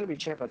 she's going to be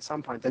champ at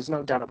some point. There's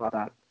no doubt about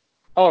that.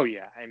 Oh,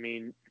 yeah. I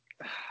mean,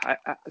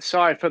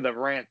 sorry for the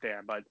rant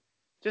there, but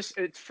just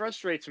it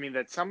frustrates me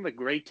that some of the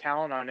great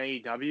talent on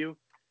AEW,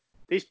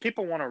 these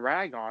people want to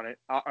rag on it,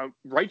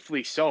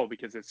 rightfully so,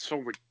 because it's so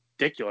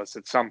ridiculous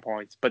at some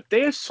points. But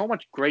there's so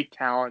much great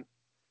talent,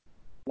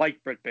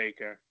 like Britt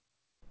Baker.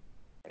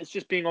 It's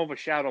just being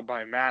overshadowed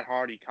by Matt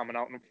Hardy coming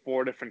out in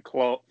four different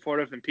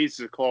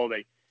pieces of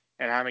clothing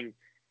and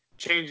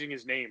changing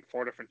his name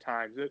 4 different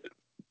times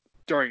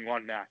during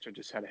one match. I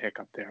just had a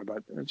hiccup there,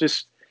 but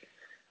just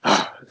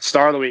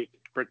star of the week,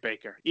 Britt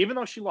Baker. Even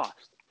though she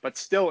lost, but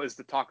still is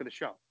the talk of the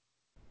show.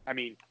 I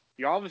mean,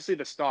 you're obviously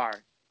the star,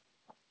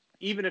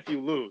 even if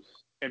you lose,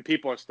 and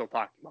people are still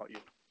talking about you.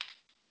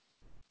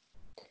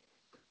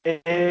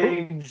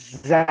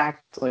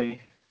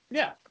 Exactly.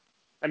 Yeah.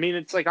 I mean,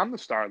 it's like I'm the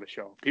star of the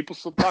show. People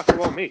still talking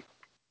about me.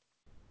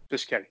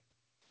 Just kidding.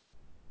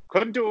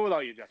 Couldn't do it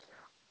without you, Justin.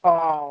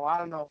 Oh, I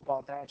don't know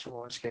about that,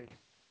 Jaworski.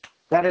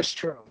 That is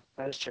true.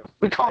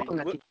 We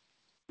compliment you.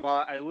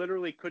 Well, I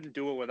literally couldn't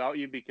do it without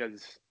you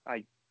because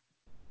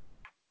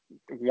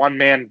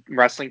one-man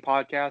wrestling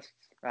podcast,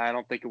 I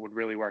don't think it would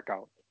really work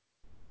out.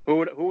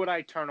 Who would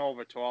I turn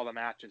over to all the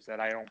matches that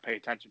I don't pay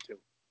attention to?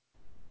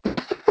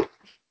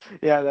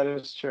 Yeah, that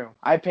is true.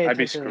 I pay I'd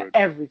be attention to screwed.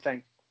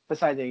 everything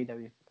besides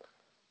AEW.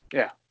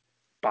 Yeah,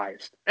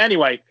 biased.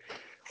 Anyway,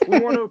 we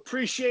want to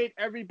appreciate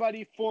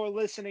everybody for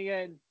listening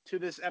in to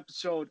this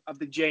episode of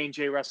the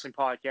JnJ Wrestling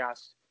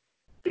Podcast.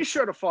 Be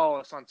sure to follow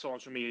us on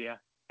social media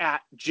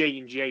at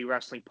JnJ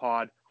Wrestling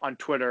Pod on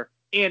Twitter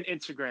and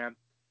Instagram.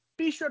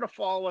 Be sure to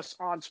follow us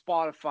on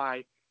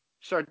Spotify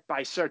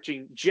by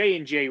searching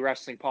JnJ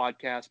Wrestling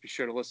Podcast. Be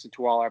sure to listen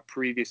to all our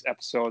previous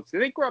episodes. I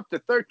think we're up to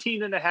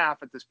 13 and a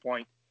half at this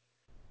point.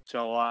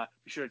 So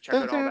be sure to check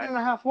out all 13 that. and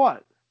a half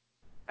what?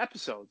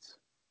 Episodes.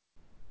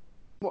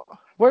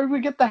 Where did we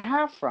get the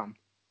half from?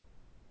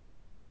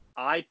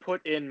 I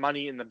put in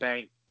Money in the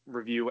Bank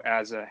review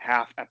as a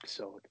half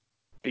episode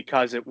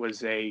because it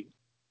was a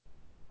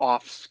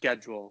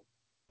off-schedule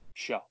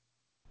show.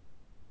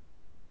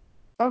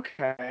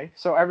 Okay,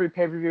 so every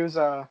pay-per-view is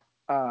a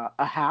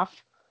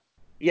half?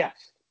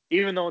 Yes.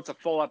 Even though it's a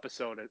full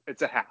episode,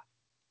 it's a half.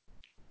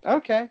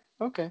 Okay,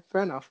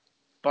 fair enough.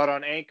 But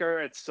on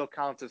Anchor, it still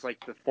counts as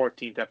like the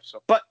 14th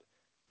episode. But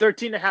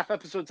 13 and a half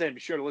episodes in, be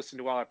sure to listen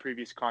to all our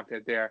previous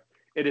content there.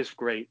 It is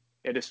great.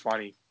 It is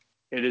funny.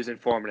 It is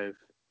informative.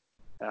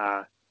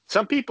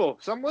 Some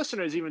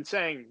listeners even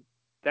saying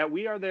that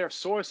we are their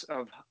source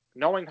of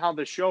knowing how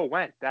the show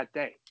went that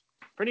day.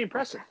 Pretty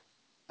impressive.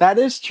 That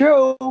is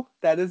true.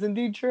 That is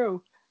indeed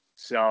true.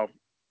 So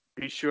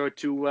be sure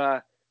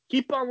to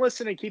keep on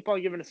listening, keep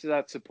on giving us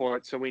that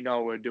support so we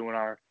know we're doing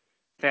our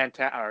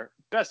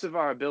best of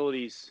our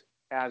abilities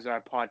as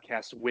our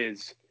podcast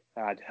whiz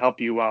to help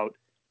you out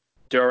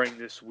during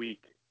this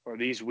week or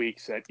these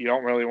weeks that you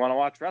don't really want to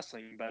watch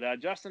wrestling. But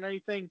Justin,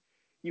 anything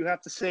you have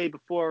to say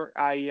before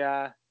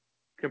I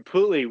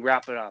completely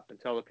wrap it up and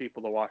tell the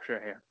people to wash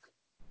their hands?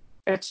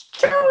 It's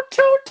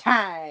choo-choo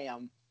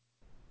time.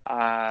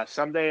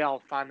 Someday I'll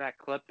find that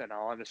clip and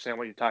I'll understand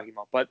what you're talking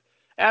about. But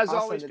as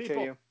I'll always, send it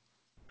people, to you.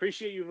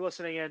 appreciate you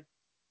listening in.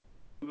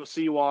 We will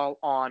see you all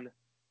on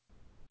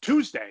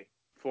Tuesday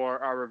for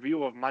our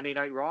review of Monday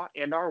Night Raw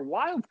and our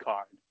wild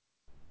card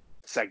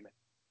segment.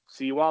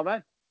 See you all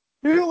then.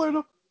 See you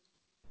later.